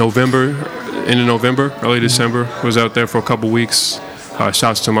November, early December. I was out there for a couple weeks.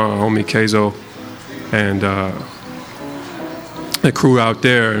 Shouts to my homie Keizo and the crew out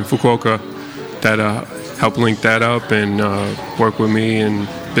there in Fukuoka that helped link that up and work with me and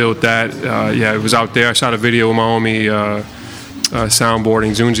build that. It was out there. I shot a video with my homie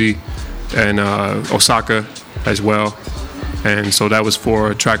soundboarding Junji and Osaka as well. And so that was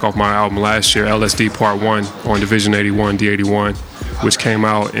for a track off my album last year, LSD Part 1 on Division 81, D81, which came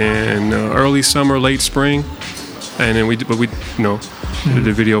out in early summer, late spring. And then we did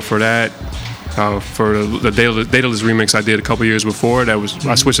the video for that. For the Dataless remix I did a couple years before,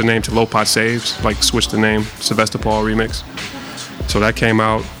 I switched the name to Lopat Saves, switched the name, Sylvester Paul remix. So that came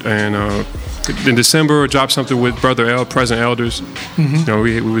out, and in December I dropped something with Brother L, Present Elders.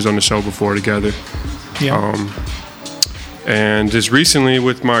 We was on the show before together. Yeah. And just recently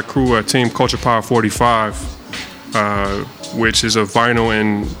with my crew, Team Culture Power 45, which is a vinyl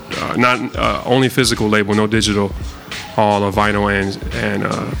and not only physical label, no digital, all a vinyl and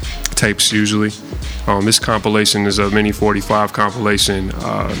tapes usually. This compilation is a mini 45 compilation.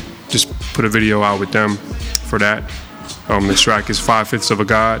 Just put a video out with them for that. The track is 5/5 of a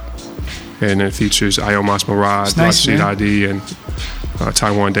God, and it features Ayo Masmarad, Rashid ID, and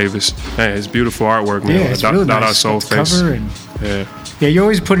Taiwan Davis. Man, it's beautiful artwork, man. Yeah, it's really nice. Our Soul Face. Yeah, you're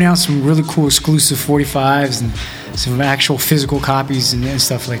always putting out some really cool exclusive 45s and some actual physical copies and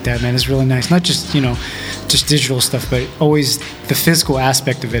stuff like that, man. It's really nice. Not just, just digital stuff, but always the physical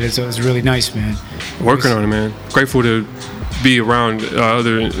aspect of it is really nice, man. Working on it, man. Grateful to be around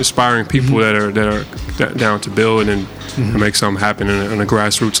other inspiring people that are down to build and make something happen on a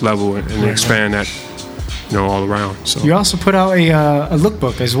grassroots level and expand that all around. So you also put out a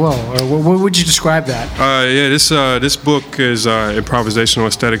lookbook as well, or what would you describe that? This book is Improvisational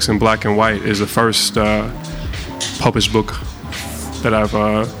Aesthetics in Black and White. Is the first published book that I've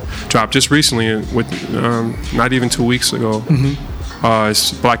dropped just recently, with not even 2 weeks ago.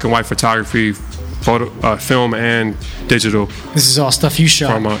 It's black and white photography, film and digital. This is all stuff you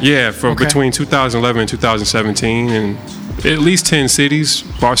shot? From between 2011 and 2017, in at least 10 cities: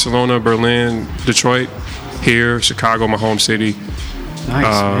 Barcelona, Berlin, Detroit, here, Chicago, my home city. Nice,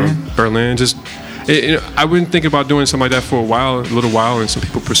 man. Berlin. Just, I wouldn't think about doing something like that for a little while, and some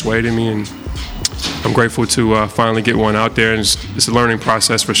people persuaded me, and I'm grateful to finally get one out there. And it's a learning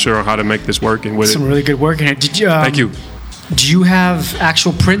process for sure on how to make this work and with some really good work in it. Did you? Thank you. Do you have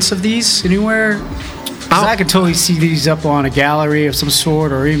actual prints of these anywhere? I could totally see these up on a gallery of some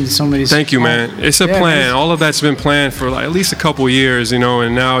sort, or even somebody's. Thank you, man. It's a plan. All of that's been planned for at least a couple of years, and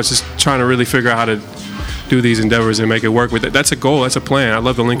now it's just trying to really figure out how to do these endeavors and make it work. With it. That's a goal. That's a plan. I'd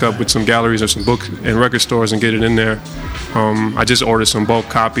love to link up with some galleries or some book and record stores and get it in there. I just ordered some bulk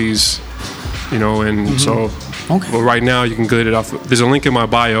copies, so. Okay. But right now you can get it off. There's a link in my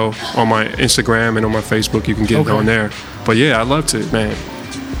bio on my Instagram and on my Facebook. You can get it on there. But yeah, I'd love to, man.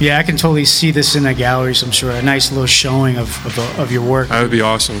 Yeah, I can totally see this in the galleries, I'm sure. A nice little showing of your work. That would be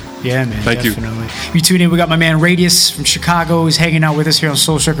awesome. Yeah, man. Thank definitely. You tune in. We got my man Radius from Chicago. He's hanging out with us here on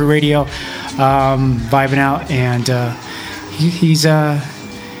Soul Circle Radio, vibing out. And he's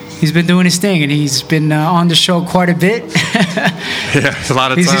been doing his thing, and he's been on the show quite a bit. Yeah, it's a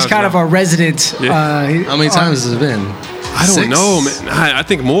lot of times. He's kind of our resident. Yeah. How many times has it been? I don't know, man. I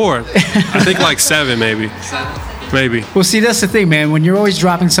think more. I think like 7, maybe. Maybe. Well, see, that's the thing, man. When you're always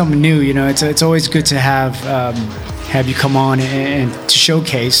dropping something new, it's always good to have you come on and to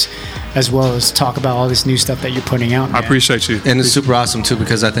showcase, as well as talk about all this new stuff that you're putting out. Man. I appreciate you. And it's super awesome too,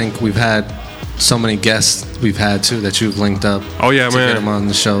 because I think we've had so many guests too that you've linked up. Oh yeah, to man. Get them on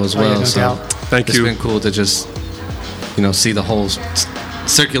the show as well. No doubt. Thank you. It's been cool to just see the whole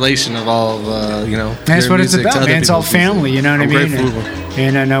circulation of all of That's what it's about, man. It's all family, you know what I mean? Grateful.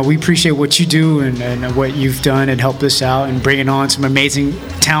 And we appreciate what you do and what you've done and helped us out and bringing on some amazing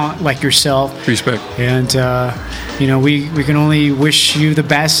talent like yourself. Respect. And we can only wish you the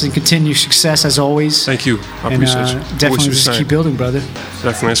best and continue success as always. Thank you. I appreciate you. Definitely just keep building, brother.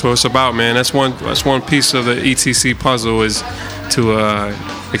 Definitely, that's what it's about, man. That's one piece of the ETC puzzle, is to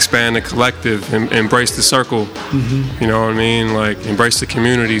expand the collective and embrace the circle. You know what I mean? Like, embrace the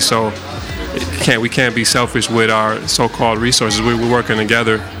community. So we can't be selfish with our so-called resources. We're working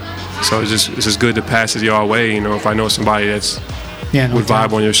together. So it's just good to pass it your way. If I know somebody that's would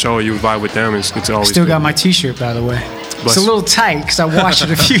vibe on your show, you would vibe with them. It's always still good. Got my T-shirt, by the way. Bless. It's a little tight because I washed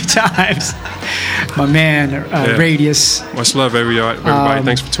it a few times. My man, Radius. Much love, everybody.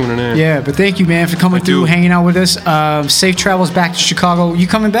 Thanks for tuning in. Yeah, but thank you, man, for coming through, hanging out with us. Safe travels back to Chicago. You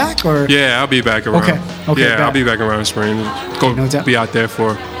coming back, or? Yeah, I'll be back around. Okay. Yeah, I'll be back around in spring. Be out there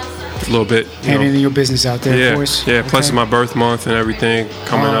for a little bit. Handling your business out there, of course. Yeah, plus my birth month and everything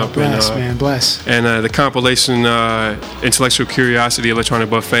coming up. Bless, man, bless. And the compilation Intellectual Curiosity Electronic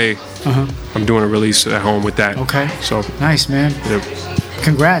Buffet, I'm doing a release at home with that. Okay. So nice, man. Yeah.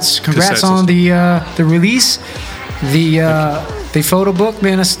 Congrats on the release, the photo book,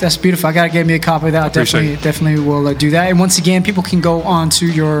 man. That's beautiful. I gotta get me a copy of that. Definitely will do that. And once again, people can go on to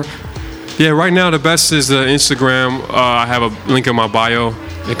your. Yeah, right now the best is the Instagram. I have a link in my bio.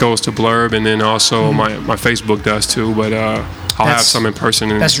 It goes to Blurb, and then also my Facebook does too. But I'll have some in person.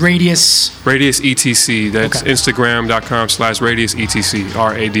 That's Radius. Radius ETC. That's Instagram.com/Radius ETC.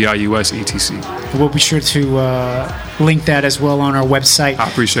 RADIUS ETC. We'll be sure to link that as well on our website. I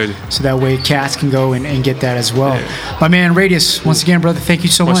appreciate it. So that way cats can go and get that as well. Yeah. My man Radius, once again, brother, thank you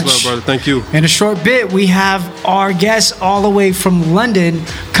so much. Much love, brother. Thank you. In a short bit, we have our guest all the way from London.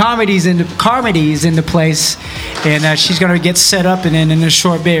 Carmody's in the place, and she's gonna get set up, and then in a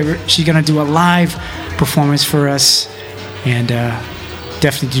short bit, she's gonna do a live performance for us. And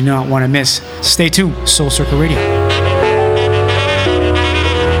definitely do not want to miss. Stay tuned. Soul Circle Radio.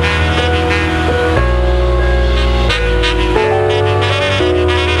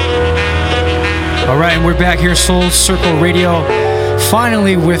 All right, and we're back here, Soul Circle Radio.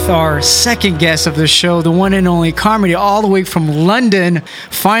 Finally, with our second guest of the show, the one and only Carmody, all the way from London.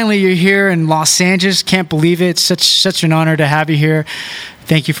 Finally, you're here in Los Angeles. Can't believe it. It's such an honor to have you here.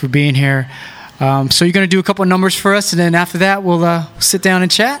 Thank you for being here. So you're going to do a couple of numbers for us, and then after that, we'll sit down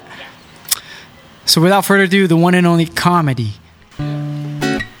and chat. So without further ado, the one and only Carmody.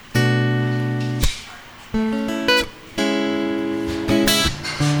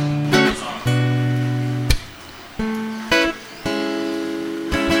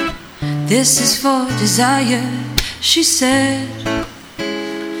 This is for desire, she said.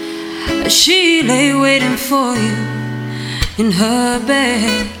 She lay waiting for you in her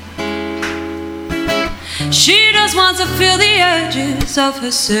bed. She just wants to feel the edges of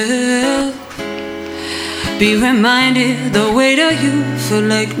herself. Be reminded the weight of you feel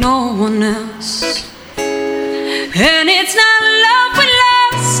like no one else. And it's not love we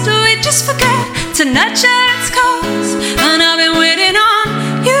lost, we just forget to nurture its cause. And I've been waiting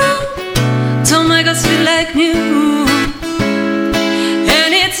on you to make us feel like new.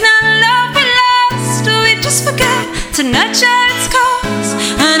 And it's not love we lost, we just forget to nurture its cause.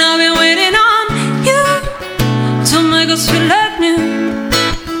 And I've been waiting on you to make us feel like new.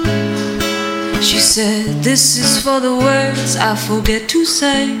 She said, this is for the words I forget to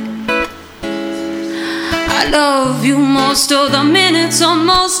say. I love you most of the minutes on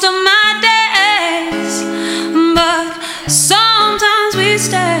most of my days. But sometimes we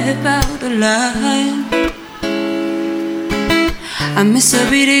step out of line. I miss a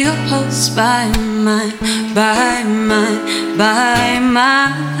beat of your pulse by mine, by mine, by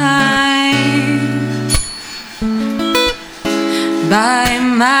mine, by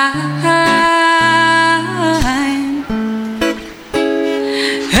mine.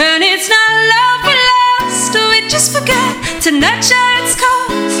 And it's not love we lost, we just forget to nurture its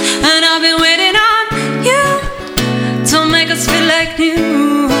cause. And I've been waiting on you to make us feel like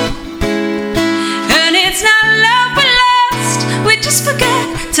new. And it's not love we lost, we just forget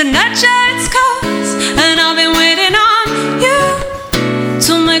to nurture its cause. And I've been waiting on you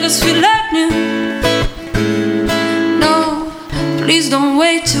to make us feel like new. No, please don't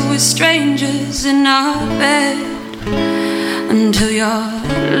wait till we're strangers in our bed, until you're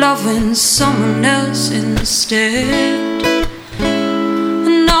loving someone else instead.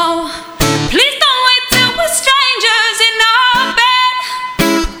 No, please don't wait till we're strangers in our bed,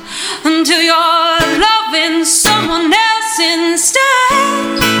 until you're loving someone else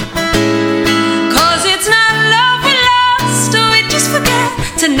instead. Cause it's not love we lost, we just forget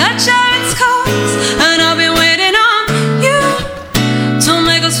to nurture its cause. And I've been waiting on you to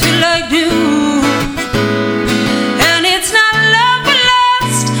make us feel like new.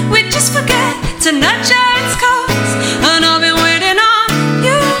 To nurture its cause. And I've been waiting on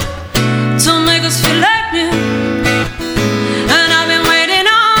you to make us feel like new. And I've been waiting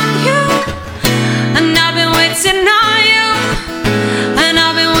on you. And I've been waiting on you. And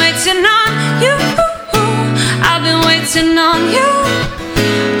I've been waiting on you. I've been waiting on you.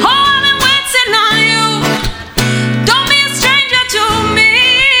 Oh, I've been waiting on you. Don't be a stranger to me,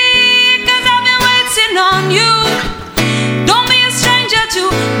 'cause I've been waiting on you. Don't be a stranger to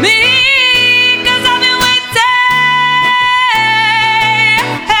me.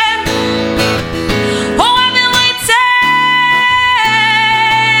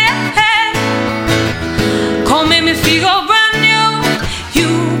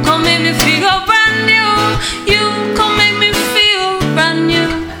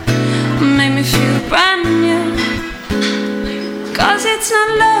 It's not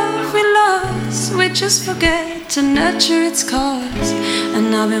love we lost, we just forget to nurture its cause.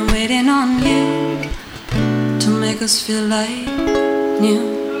 And I've been waiting on you to make us feel like new.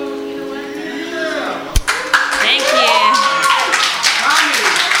 Thank you.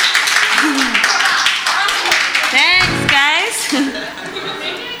 Thanks, guys.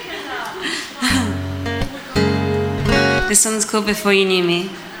 This one's called Before You Knew Me.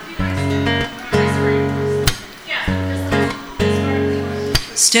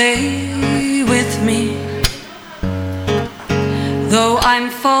 Stay with me, though I'm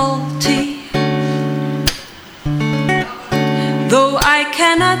faulty, though I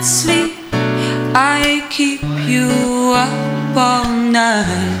cannot sleep, I keep you up all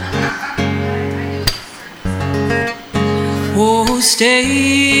night. Oh,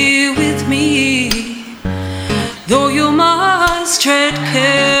 stay with me, though you must tread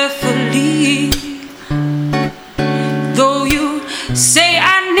carefully, though you say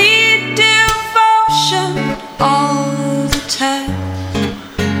I need devotion all the time,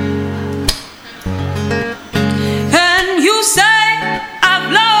 and you say I've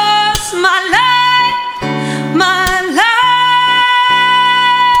lost my life, my life.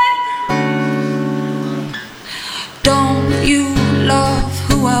 Don't you love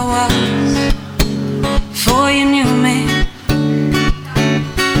who I was before you knew me?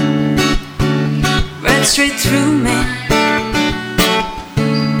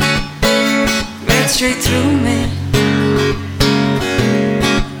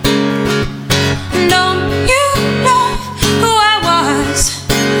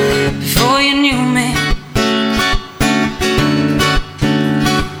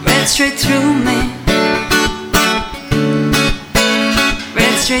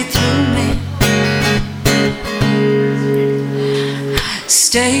 straight through me.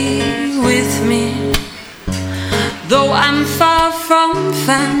 Stay with me, though I'm far from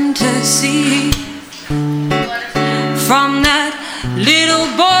fantasy, from that little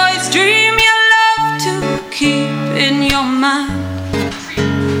boy's dream you love to keep in your mind.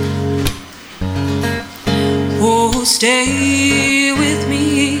 Oh, stay with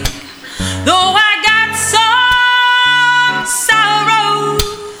me, though I got some sorrows,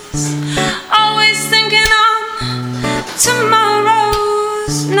 always thinking on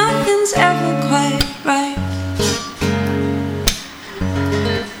tomorrows. Nothing's ever quite right.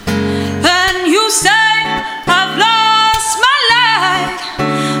 And you say I've lost my light,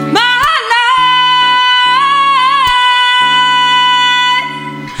 my light.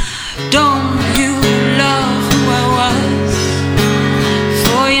 Don't you love who I was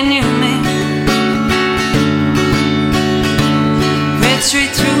before you knew me? Read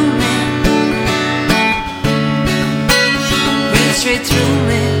straight through me, read straight through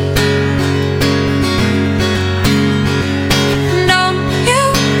me.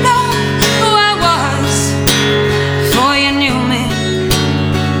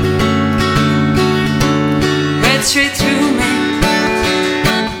 Straight through me,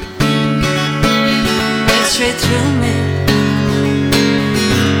 right straight through me.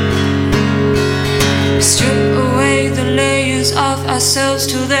 Strip away the layers of ourselves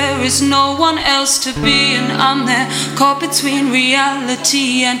till there is no one else to be, and I'm there caught between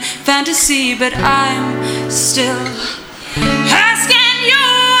reality and fantasy, but I'm still asking you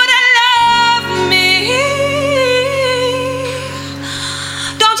to love me.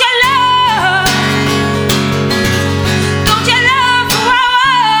 Don't you love?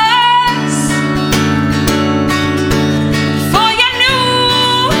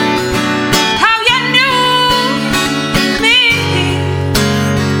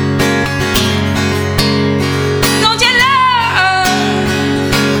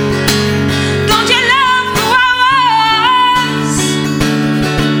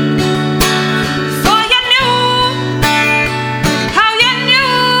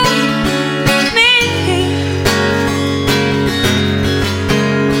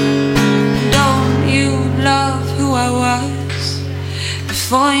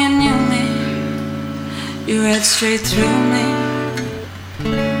 Before you knew me, you read straight through me.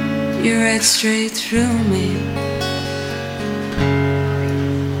 You read straight through me.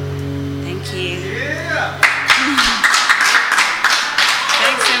 Thank you. Yeah.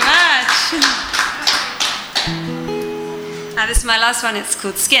 Thanks so much. Now this is my last one. It's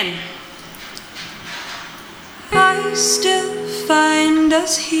called Skin. I still find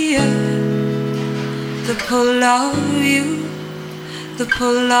us here, the pull of you, the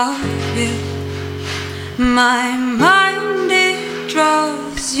pull of you. My mind, it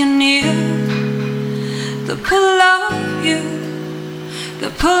draws you near. The pull of you, the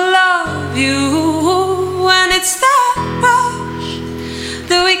pull of you. And it's that rush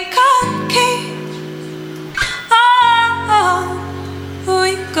that we can't keep on.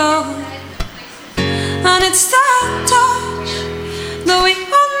 We go. And it's that touch that we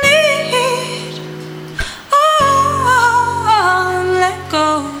all need. Let go.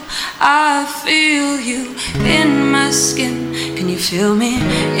 I feel you in my skin. Can you feel me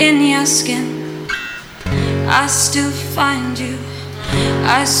in your skin? I still find you,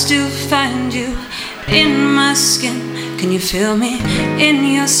 I still find you in my skin. Can you feel me in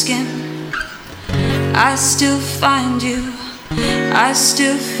your skin? I still find you, I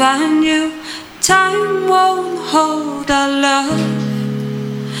still find you. Time won't hold our love,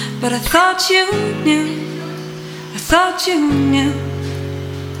 but I thought you knew, I thought you knew.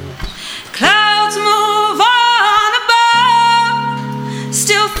 Clouds move on above,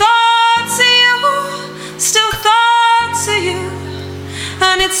 still thoughts of you, still thoughts of you.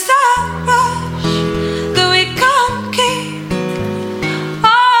 And it's that rush that we can't keep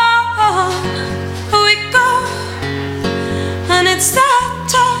on. We go, and it's that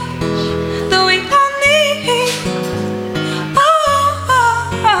touch that we all need.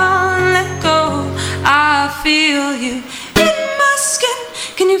 Let go. I feel you in my skin.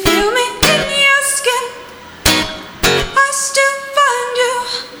 Can you feel me?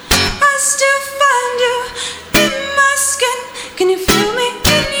 Can you feel me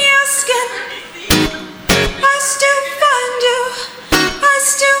in your skin? I still find you, I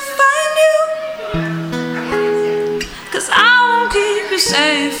still find you. 'Cause I won't keep you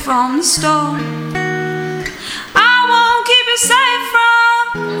safe from the storm, I won't keep you safe from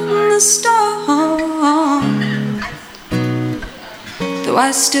the storm. Though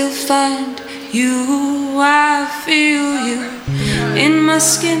I still find you, I feel you in my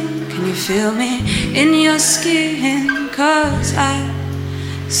skin? Can you feel me in your skin? 'Cause I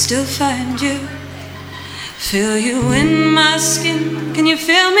still find you. Feel you in my skin. Can you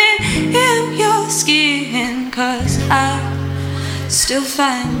feel me in your skin? 'Cause I still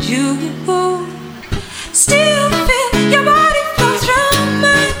find you. Still feel your body flow through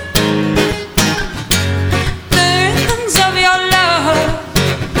mine. The rhythms of your love.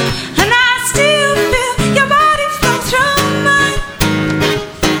 And I still feel your body flow through mine.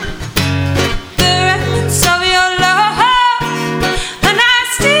 The rhythms of your love. And I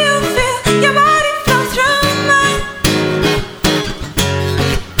still feel your body flow through mine.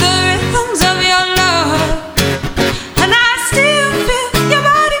 The rhythms of your love. And I still feel your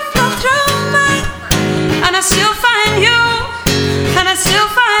body flow through mine. And I still find you. And I still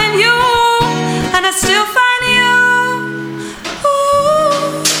find you. And I still find you.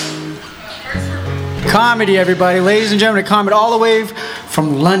 Carmody, everybody. Ladies and gentlemen, Carmody, all the way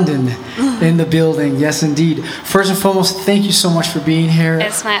from London in the building. Yes, indeed. First and foremost, thank you so much for being here.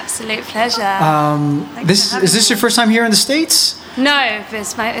 It's my absolute pleasure. Is this your first time here in the States? No,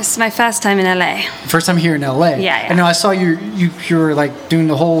 it's my first time in LA. First time here in LA. Yeah. I know I saw you were like doing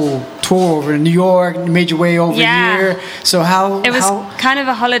the whole tour over in New York. You made your way over here. So how? It was kind of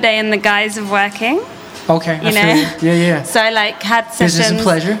a holiday in the guise of working. Okay. You know. Yeah. So I like had sessions. Business and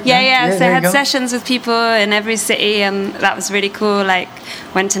pleasure. Yeah. So I had sessions with people in every city, and that was really cool. Like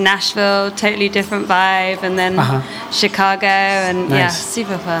went to Nashville, totally different vibe, and then Chicago, and nice.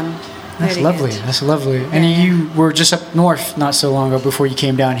 super fun. That's really lovely. good. That's lovely. And you were just up north not so long ago before you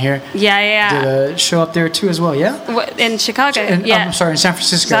came down here. Yeah. Did a show up there too as well, yeah? In Chicago? I'm sorry, in San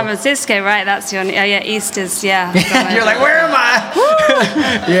Francisco. San Francisco, right. That's your... East is, You're like, where am I?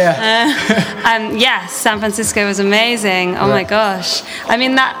 Yeah. San Francisco was amazing. Oh my gosh. I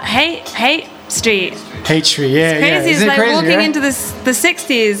mean, that Hate Street. Hate Street, yeah. It's crazy. It's like crazy, walking into the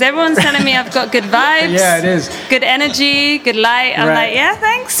 60s. Everyone's telling me I've got good vibes. Yeah, it is. Good energy, good light. I'm like, yeah,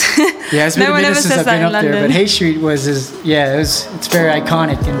 thanks. Yeah, it's been no a one minute ever since says I've that been in up there. London. But Hate Street it's very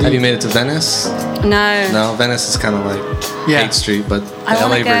iconic indeed. Have you made it to Venice? No. No, Venice is kind of like Hate Street, but the I LA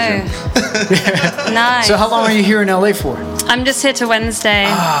wanna version. go. Nice. So how long are you here in LA for? I'm just here till Wednesday.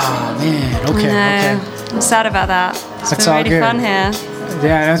 Oh, man. Okay. I'm sad about that. It's That's been all really good. fun here.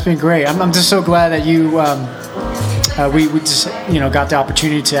 Yeah, that's been great. I'm just so glad that you we just got the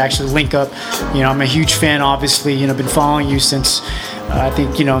opportunity to actually link up. I'm a huge fan. Obviously, been following you since I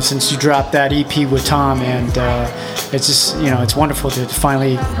think since you dropped that EP with Tom, and it's just it's wonderful to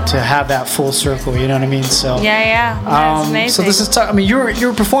finally to have that full circle. You know what I mean? So Yeah. No, it's amazing. So this is you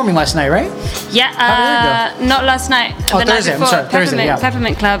were performing last night, right? Yeah. How did it go? Not last night. Oh, the Thursday. night before. I'm sorry, Thursday. Yeah.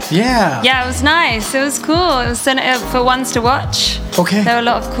 Peppermint Club. Yeah. Yeah, it was nice. It was cool. It was sent for ones to watch. Okay. There were a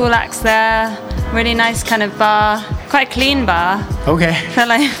lot of cool acts there. Really nice kind of bar. Quite a clean bar. Okay. Felt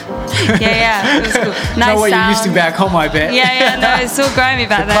like, yeah, it was cool. Nice Not what sound. you're used to back home, I bet. Yeah, no, it's all grimy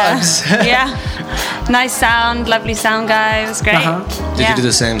back The there. pubs. Yeah. Nice sound, lovely sound guy. It was great. Did you do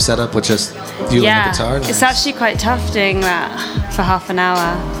the same setup with just you and the guitar? It's actually quite tough doing that for half an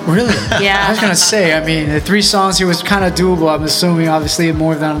hour. Really? Yeah. I was gonna say, the 3 songs here was kind of doable. I'm assuming, obviously,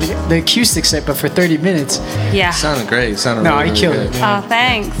 more than the acoustic set, but for 30 minutes. Yeah. Sounded great. Sounded No, really, you killed really it, good. man. Oh,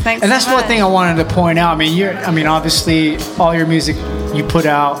 thanks. Thanks. And that's so one thing I wanted to point out. Obviously, all your music you put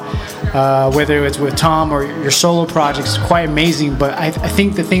out, whether it's with Tom or your solo projects, is quite amazing. But I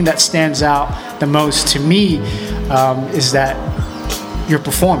think the thing that stands out the most to me is that your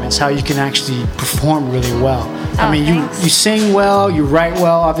performance, how you can actually perform really well. You sing well, you write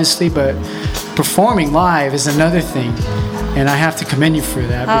well, obviously, but performing live is another thing. And I have to commend you for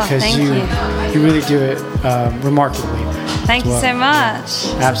that because thank you really do it remarkably. Thank you so much.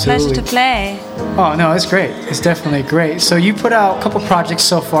 Absolutely. It's a pleasure to play. Oh, no, it's great. It's definitely great. So you put out a couple projects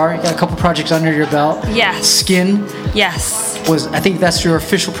so far. You got a couple projects under your belt. Yes. Skin. Yes. I think that's your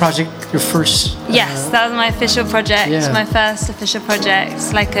official project, your first. Yes, that was my official project, Yeah. my first official project.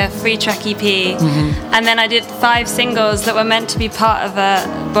 It's like a 3-track EP. Mm-hmm. And then I did 5 singles that were meant to be part of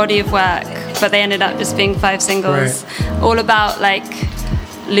a body of work, but they ended up just being 5 singles. All about like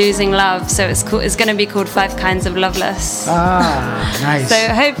losing love. So it's cool. It's going to be called 5 Kinds of Loveless. Ah, nice. So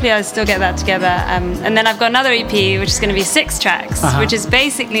hopefully I'll still get that together. And then I've got another EP, which is going to be 6 tracks, which is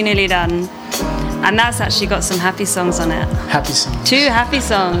basically nearly done. And that's actually got some happy songs on it. Happy songs. 2 happy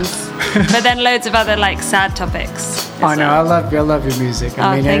songs. But then loads of other like sad topics. Oh no, I love your music.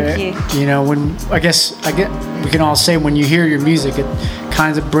 Thank you. When I get we can all say when you hear your music, it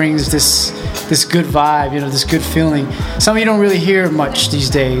kind of brings this good vibe, this good feeling. Something you don't really hear much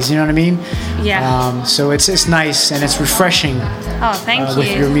these days. You know what I mean? Yeah. So it's nice and it's refreshing. Oh, thank you.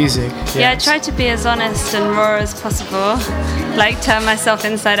 With your music. Yeah, I try to be as honest and raw as possible. like turn myself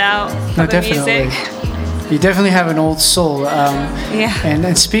inside out No, for the definitely. music. You definitely have an old soul. Yeah.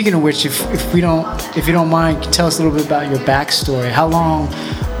 And speaking of which, if you don't mind, tell us a little bit about your backstory.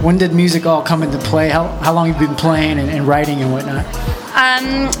 When did music all come into play? How long have you been playing and writing and whatnot?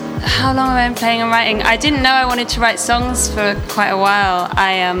 How long have I been playing and writing? I didn't know I wanted to write songs for quite a while.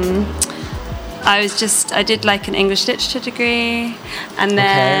 I did like an English literature degree, and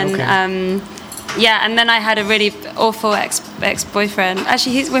then and then I had a really awful ex-boyfriend.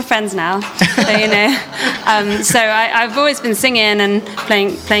 Actually, we're friends now, so you know. So I've always been singing and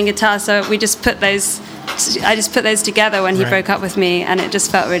playing guitar. So I just put those together when he broke up with me, and it just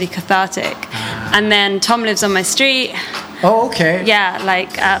felt really cathartic. And then Tom lives on my street. Oh, okay. Yeah,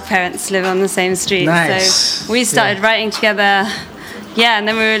 like our parents live on the same street. Nice. So we started writing together. Yeah, and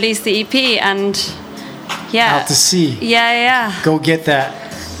then we released the EP, and Out to sea. Yeah. Go get that.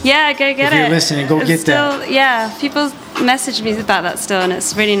 Yeah, go get it. If you're listening, go get that. Yeah, people message me about that still, and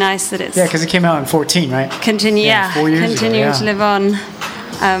it's really nice that it's... Yeah, because it came out in 2014, right? 4 years continuing ago, to live on.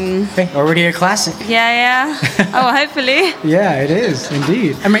 Hey, already a classic. Yeah. Oh, hopefully. Yeah, it is,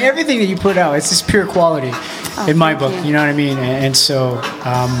 indeed. I mean, everything that you put out, it's just pure quality in my book, you know what I mean? And so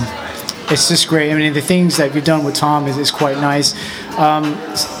it's just great. I mean, the things that you've done with Tom is quite nice.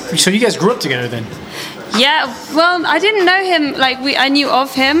 So you guys grew up together then? Yeah, well, I didn't know him. Like, I knew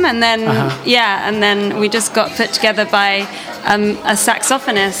of him, and then and then we just got put together by a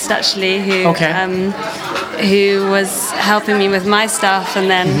saxophonist actually who was helping me with my stuff, and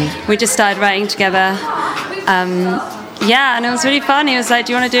then we just started writing together. And it was really fun. He was like,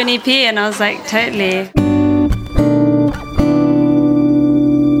 "Do you want to do an EP?" And I was like, "Totally."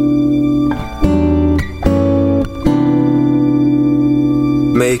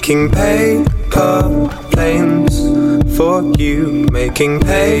 Making paper planes for you, making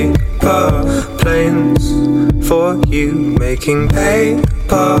paper planes for you, making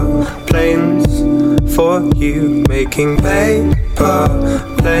paper planes for you, making paper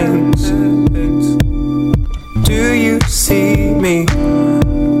planes. Do you see me?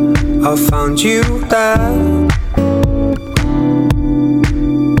 I found you there,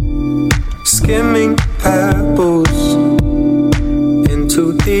 skimming pebbles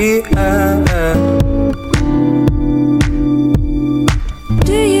into the air.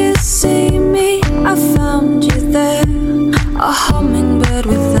 Do you see me? I found you there, a hummingbird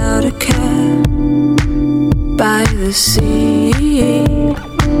without a care, by the sea,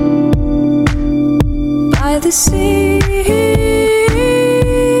 by the sea.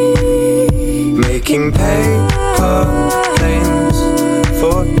 Making paper planes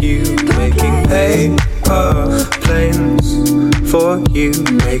for you, making paper planes for you,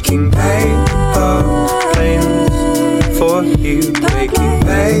 making paper planes for you, making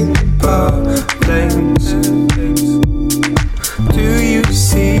paper planes. Do you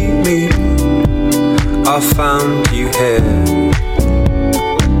see me? I found you here,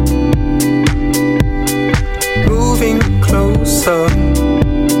 moving closer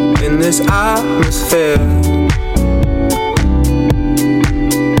in this atmosphere.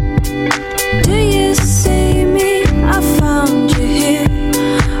 Do you see me? I found you here,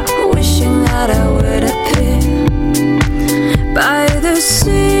 wishing that I would appear by the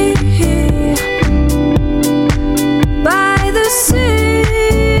sea, by the sea.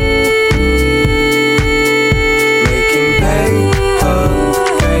 Making paper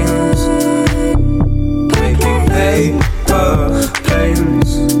planes, making paper planes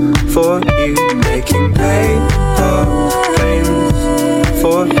for you, making paper planes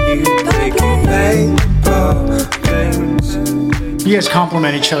for you, making paper planes. You guys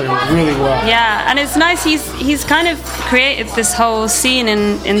complement each other really well. Yeah, and it's nice. He's kind of created this whole scene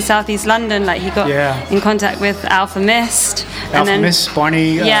in Southeast London. Like, he got in contact with Alpha Mist, and then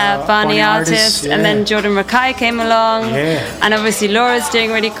Barney. Barney Artist, and then Jordan Rakai came along, and obviously Laura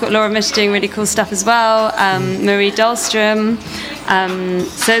Mish doing really cool stuff as well. Marie Dahlstrom.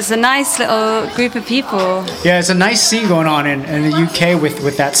 So it's a nice little group of people. Yeah, it's a nice scene going on in the UK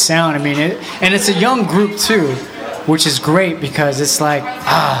with that sound. I mean, and it's a young group too, which is great because it's like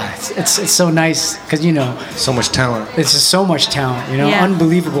it's so nice because so much talent. It's just so much talent,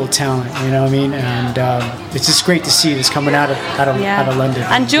 unbelievable talent. You know what I mean? And it's just great to see this coming out of London.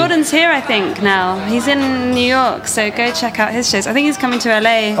 And Jordan's here, I think now. He's in New York, so go check out his shows. I think he's coming to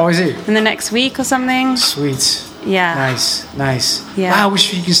LA. Oh, is he? In the next week or something. Sweet. Yeah. Nice. Yeah. Wow, I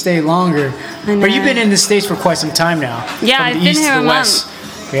wish you could stay longer. But you've been in the States for quite some time now. Yeah, I've been here a month.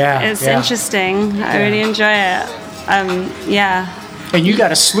 Yeah. It's interesting. I really enjoy it. And you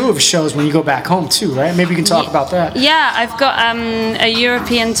got a slew of shows when you go back home too, right? Maybe you can talk about that. Yeah, I've got a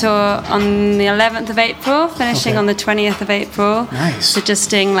European tour on the 11th of April, finishing on the 20th of April. Nice. So just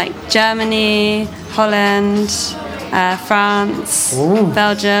doing like Germany, Holland, France,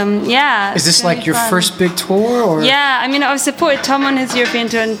 Belgium. Yeah. Is this like your first big tour? Or? Yeah, I mean, I've supported Tom on his European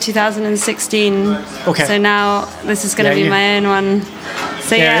tour in 2016. Okay. So now this is going to be my own one.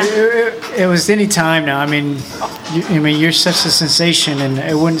 So yeah. It was any time now. I mean, you're such a sensation, and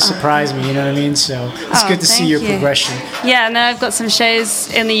it wouldn't surprise me. You know what I mean? So it's good to see your progression. Yeah, and then I've got some shows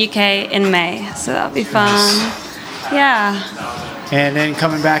in the UK in May, so that'll be fun. Nice. Yeah. And then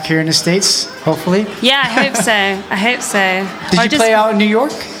coming back here in the States, hopefully. Yeah, I hope so. Did you play out in New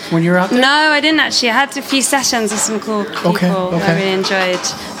York when you were out there? No, I didn't actually. I had a few sessions with some cool people that I really enjoyed.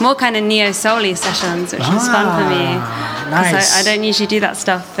 More kind of neo-soul-y sessions, which was fun for me. Nice. I don't usually do that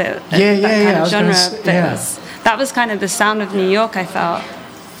stuff, that kind of genre. That was kind of the sound of New York, I felt.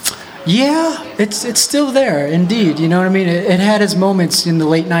 Yeah, it's still there, indeed. You know what I mean? It had its moments in the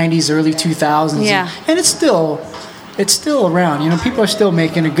late 90s, early 2000s. Yeah. And it's still around. You know, people are still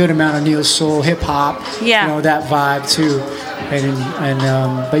making a good amount of neo-soul, hip-hop. Yeah. You know, that vibe, too.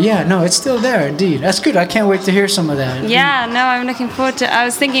 But yeah, no, it's still there, indeed. That's good. I can't wait to hear some of that. Yeah, no, I'm looking forward to it. I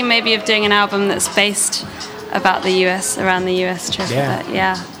was thinking maybe of doing an album that's based about the US, around the US trip.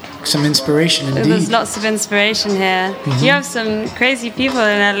 Yeah. Some inspiration, indeed. There's lots of inspiration here. Mm-hmm. You have some crazy people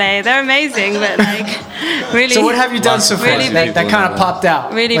in LA. They're amazing, but like really. So what have you done so far? Really big, that kind of popped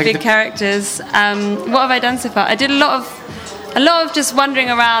out. Really like big characters. What have I done so far? I did a lot of just wandering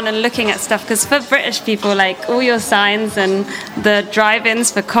around and looking at stuff, because for British people, like all your signs and the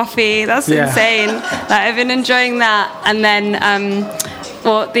drive-ins for coffee, that's insane. Like, I've been enjoying that. And then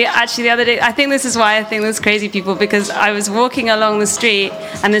the other day, I think this is why I think there's crazy people, because I was walking along the street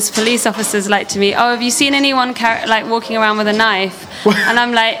and this police officer's like to me, have you seen anyone like walking around with a knife? And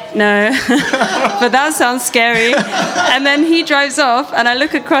I'm like, no, but that sounds scary. And then he drives off, and I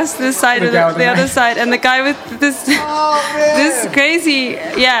look across the side of the other side, and the guy with this crazy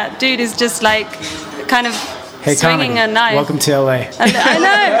dude is just like kind of swinging Carmody, a knife. Welcome to LA. I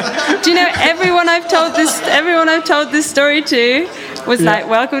know. Do you know everyone I've told this story to was like,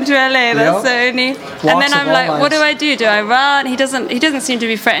 welcome to LA. That's the only. And then I'm like, what do I do? Do I run? He doesn't seem to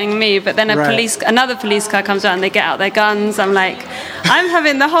be threatening me. But then another police car comes around. They get out their guns. I'm like, I'm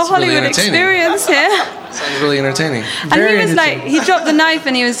having the whole Hollywood experience here. Sounds really entertaining. And he was like, he dropped the knife,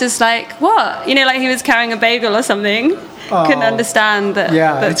 and he was just like, what? You know, like he was carrying a bagel or something. Couldn't understand that.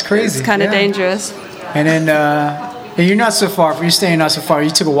 Yeah, it's crazy. It's kind of dangerous. And then you're not so far. You're staying not so far.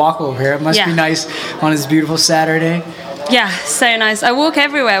 You took a walk over here. It must be nice on this beautiful Saturday. Yeah, so nice. I walk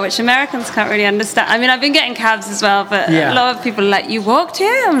everywhere, which Americans can't really understand. I mean, I've been getting cabs as well, but a lot of people are like, you walked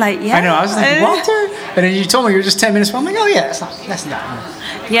here? I'm like, yeah. I know. I was like, you walked here? And then you told me you were just 10 minutes from. I'm like, oh yeah, that's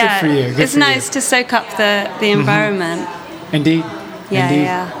not. Yeah, good for you. It's nice to soak up the environment. Indeed.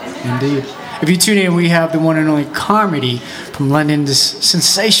 Indeed. If you tune in, we have the one and only Carmody from London, this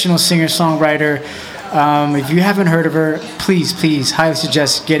sensational singer-songwriter. If you haven't heard of her, please, highly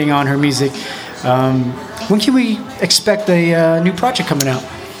suggest getting on her music. When can we expect a new project coming out?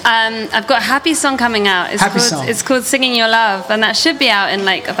 I've got a happy song coming out. It's called Singing Your Love, and that should be out in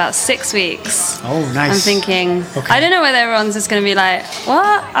like about 6 weeks. Oh, nice. I'm thinking, I don't know whether everyone's just going to be like,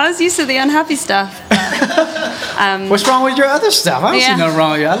 what? I was used to the unhappy stuff. What's wrong with your other stuff? I don't see nothing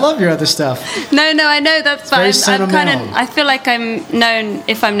wrong with you. I love your other stuff. No, I know that's fine. I feel like I'm known,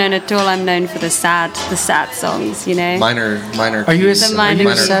 if I'm known at all, I'm known for the sad songs, you know. Minor. Are you a sad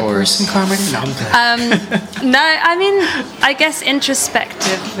person, Carmody? No, I mean, I guess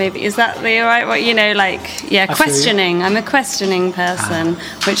introspective. Maybe is that the right word? You know, like questioning. I'm a questioning person,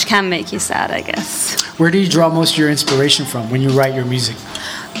 which can make you sad, I guess. Where do you draw most of your inspiration from when you write your music?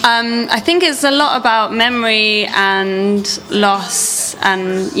 I think it's a lot about memory and loss,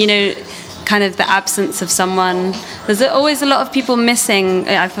 and kind of the absence of someone. There's always a lot of people missing.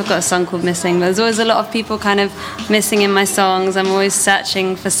 I've got a song called Missing, but there's always a lot of people kind of missing in my songs. I'm always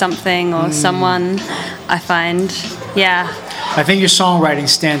searching for something or someone, I find. Yeah. I think your songwriting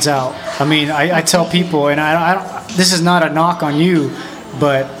stands out. I mean, I tell people, and I don't, this is not a knock on you,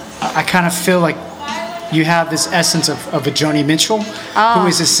 but I kind of feel like you have this essence of a Joni Mitchell, who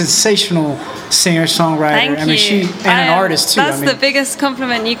is a sensational singer-songwriter. Thank you. An artist too. That's the biggest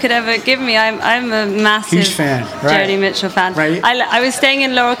compliment you could ever give me. I'm a massive huge fan, right. Joni Mitchell fan. Right. I was staying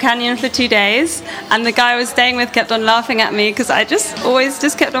in Laurel Canyon for 2 days, and the guy I was staying with kept on laughing at me because I always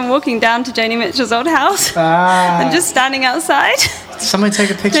kept on walking down to Joni Mitchell's old house and just standing outside. Somebody take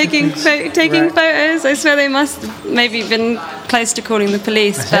a picture. Taking photos. I swear they must have maybe been close to calling the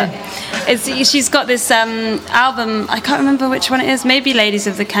police. But she's got this album. I can't remember which one it is. Maybe Ladies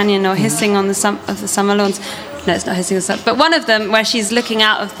of the Canyon or Hissing on the Summer Lawns. No, it's not Hissing on the Summer. But one of them where she's looking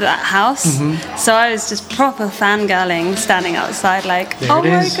out of that house. So I was just proper fangirling, standing outside like, oh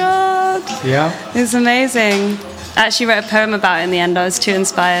my God. Yeah. It was amazing. I actually wrote a poem about it in the end. I was too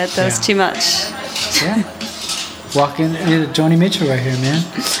inspired. There was too much. Yeah. Walking into Joni Mitchell right here, man.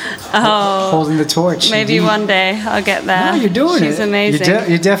 Holding the torch. Maybe one day I'll get there. No, you're doing it. She's amazing.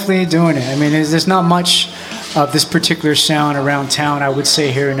 You're definitely doing it. I mean, there's not much of this particular sound around town, I would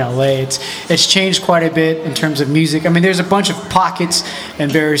say, here in LA. It's changed quite a bit in terms of music. I mean, there's a bunch of pockets and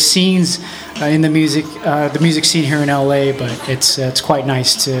various scenes in the music scene here in LA, but it's quite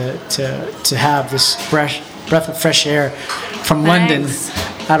nice to have this breath of fresh air from London,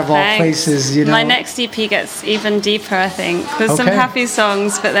 out of all places, you know. My next EP gets even deeper, I think. There's some happy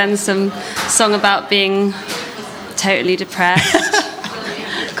songs, but then some song about being totally depressed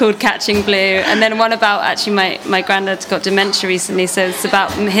called Catching Blue, and then one about actually my granddad's got dementia recently, so it's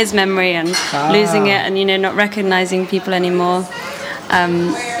about his memory and losing it and, you know, not recognizing people anymore.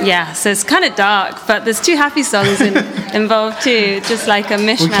 So it's kind of dark, but there's 2 happy songs involved too, just like a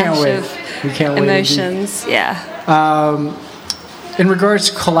mishmash of emotions. In regards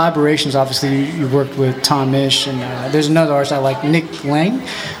to collaborations, obviously you worked with Tom Misch, and there's another artist I like, Nick Lang.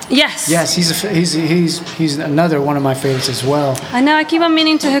 Yes, he's another one of my favorites as well. I know. I keep on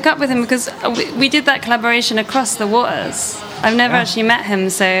meaning to hook up with him because we did that collaboration across the waters. I've never actually met him,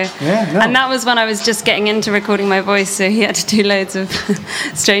 and that was when I was just getting into recording my voice, so he had to do loads of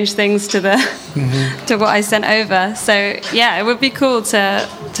strange things to to what I sent over. So yeah, it would be cool to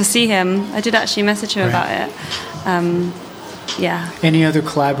see him. I did actually message him about it. Any other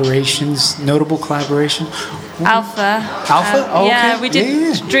collaborations, notable collaboration? Alpha? Oh, yeah, okay. We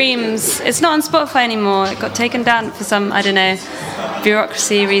did Dreams. It's not on Spotify anymore. It got taken down for some, I don't know,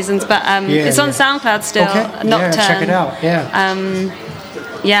 bureaucracy reasons, but it's on SoundCloud still. Nocturne. Check it out.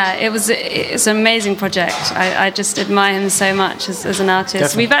 It's an amazing project. I just admire him so much as an artist.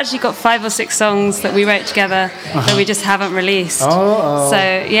 Definitely. We've actually got 5 or 6 songs that we wrote together that we just haven't released.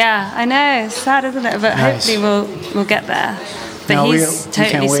 So yeah, I know, it's sad, isn't it? But hopefully we'll get there. But he's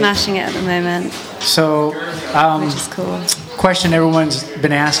totally smashing it at the moment. So, which is cool. Question everyone's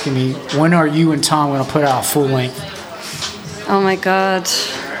been asking me: when are you and Tom going to put out full length? Oh my God.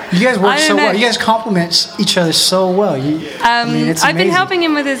 You guys work so well. You guys complement each other so well. I've been helping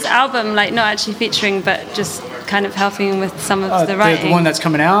him with his album, like not actually featuring, but just kind of helping him with some of the writing. The one that's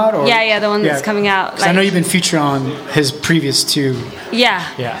coming out? Or? Yeah, the one that's coming out. Like, I know you've been featured on his previous 2.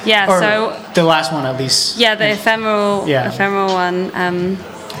 Yeah. Or so the last one, at least. Yeah, the ephemeral one.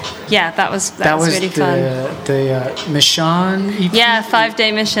 That was really fun. The Mission EP? Yeah,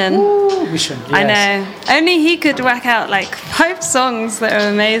 5-day mission. Ooh, Mission, yes. I know. Only he could whack out like 5 songs that are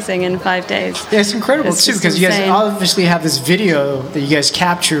amazing in 5 days. Yeah, it's incredible too, because you guys obviously have this video that you guys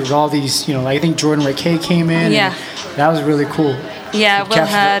captured all these, I think Jordan Ray Kay came in. Yeah. And that was really cool. Yeah, Will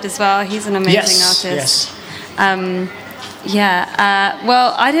Hurd as well. He's an amazing artist. Well,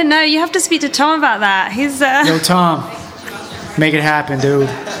 I don't know. You have to speak to Tom about that. He's Yo, Tom, make it happen, dude.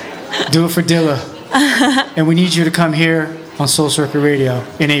 Do it for Dilla. And we need you to come here on Soul Circle Radio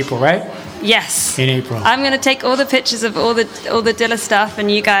in April, right? Yes. In April. I'm going to take all the pictures of all the Dilla stuff and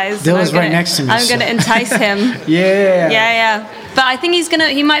you guys. Dilla's right next to me. I'm going to entice him. Yeah. But I think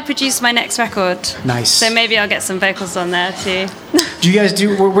he might produce my next record. Nice. So maybe I'll get some vocals on there too. Do you guys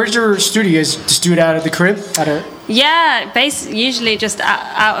where's your studio? You guys just do it out of the crib? Yeah, usually just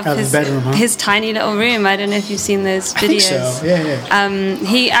out of his bedroom, his tiny little room. I don't know if you've seen those videos. I think so. Yeah.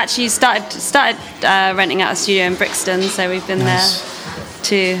 He actually started renting out a studio in Brixton, so we've been there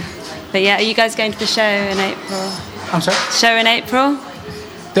too. But yeah, are you guys going to the show in April? I'm sorry? Show in April?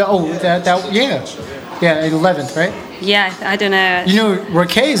 Yeah, 11th, right? Yeah, I don't know. You know,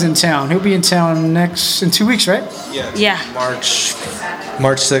 Raquel's in town. He'll be in town in 2 weeks, right? Yeah.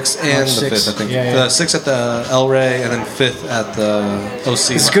 March 6th and the 5th, I think. The 6th at the El Rey and then 5th at the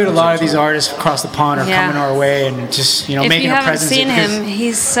OC. It's good. A lot of these artists across the pond are coming our way and just, making a presence. If you haven't seen him,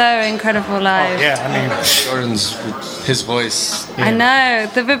 he's so incredible live. Jordan's, his voice. Yeah. I know.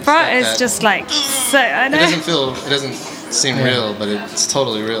 The vibrato is just like, so, I know. It doesn't seem real, but it's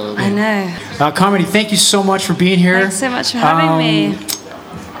totally real. I know. Carmody, thank you so much for being here. Thanks so much for having me.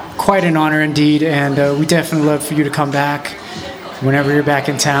 Quite an honor indeed, and we definitely love for you to come back whenever you're back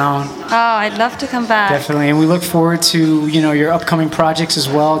in town. Oh, I'd love to come back. Definitely, and we look forward to your upcoming projects as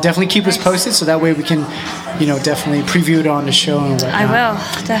well. Definitely keep us posted, so that way we can, definitely preview it on the show and whatnot. I will,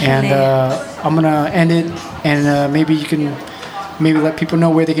 definitely. And I'm gonna end it, and maybe you can let people know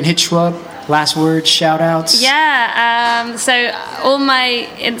where they can hit you up. last words, shout outs? Yeah, so all my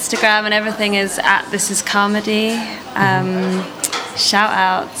Instagram and everything is at This Is Carmody. Shout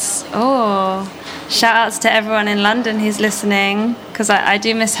outs. Shout outs to everyone in London who's listening, because I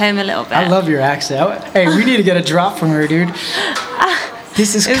do miss home a little bit. I love your accent. Hey, we need to get a drop from her, dude.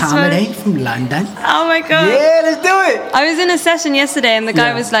 This is Carmody from London. Oh my God. Yeah, let's do it. I was in a session yesterday and the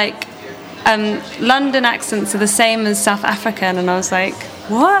guy was like, London accents are the same as South African, and I was like,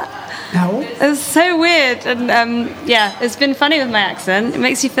 what? No. It was so weird, and it's been funny with my accent. It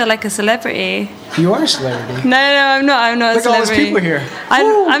makes you feel like a celebrity. You are a celebrity. No, I'm not. I'm not Look a celebrity. Look at all these people here.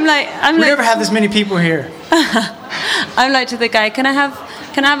 I'm like. We never have this many people here. I'm like to the guy, can I have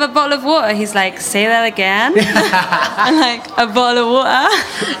a bottle of water? He's like, say that again. I'm like, a bottle of water?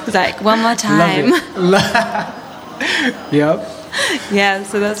 He's like, one more time. Yep. Yeah,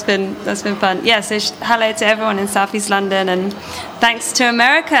 so that's been fun. Yeah, so hello to everyone in Southeast London, and thanks to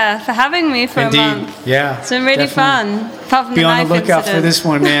America for having me for a month. Yeah, it's been really fun. Apart from be the on the lookout incident. for this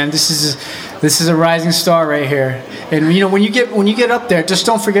one, man. This is a rising star right here. And when you get up there, just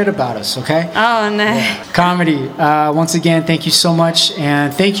don't forget about us, okay? Oh no. Yeah. Carmody, once again, thank you so much,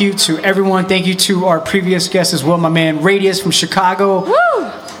 and thank you to everyone. Thank you to our previous guest as well, my man Radius from Chicago. Woo!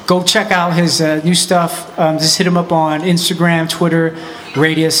 Go check out his new stuff. Just hit him up on Instagram, Twitter,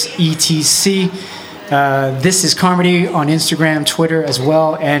 Radius ETC. This is Carmody on Instagram, Twitter as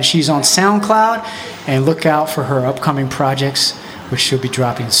well, and she's on SoundCloud. And look out for her upcoming projects, which she'll be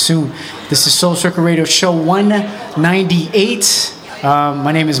dropping soon. This is Soul Circle Radio Show 198.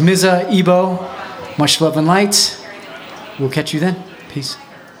 My name is Miza Ebo. Much love and light. We'll catch you then. Peace.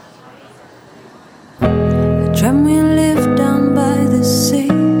 A dream we live down by the sea.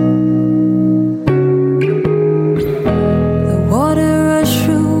 The water rushed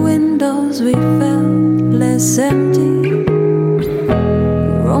through windows, we felt less empty.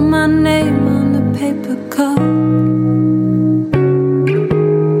 Wrote my name on the paper cup.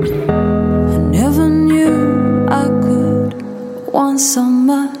 I never knew I could want someone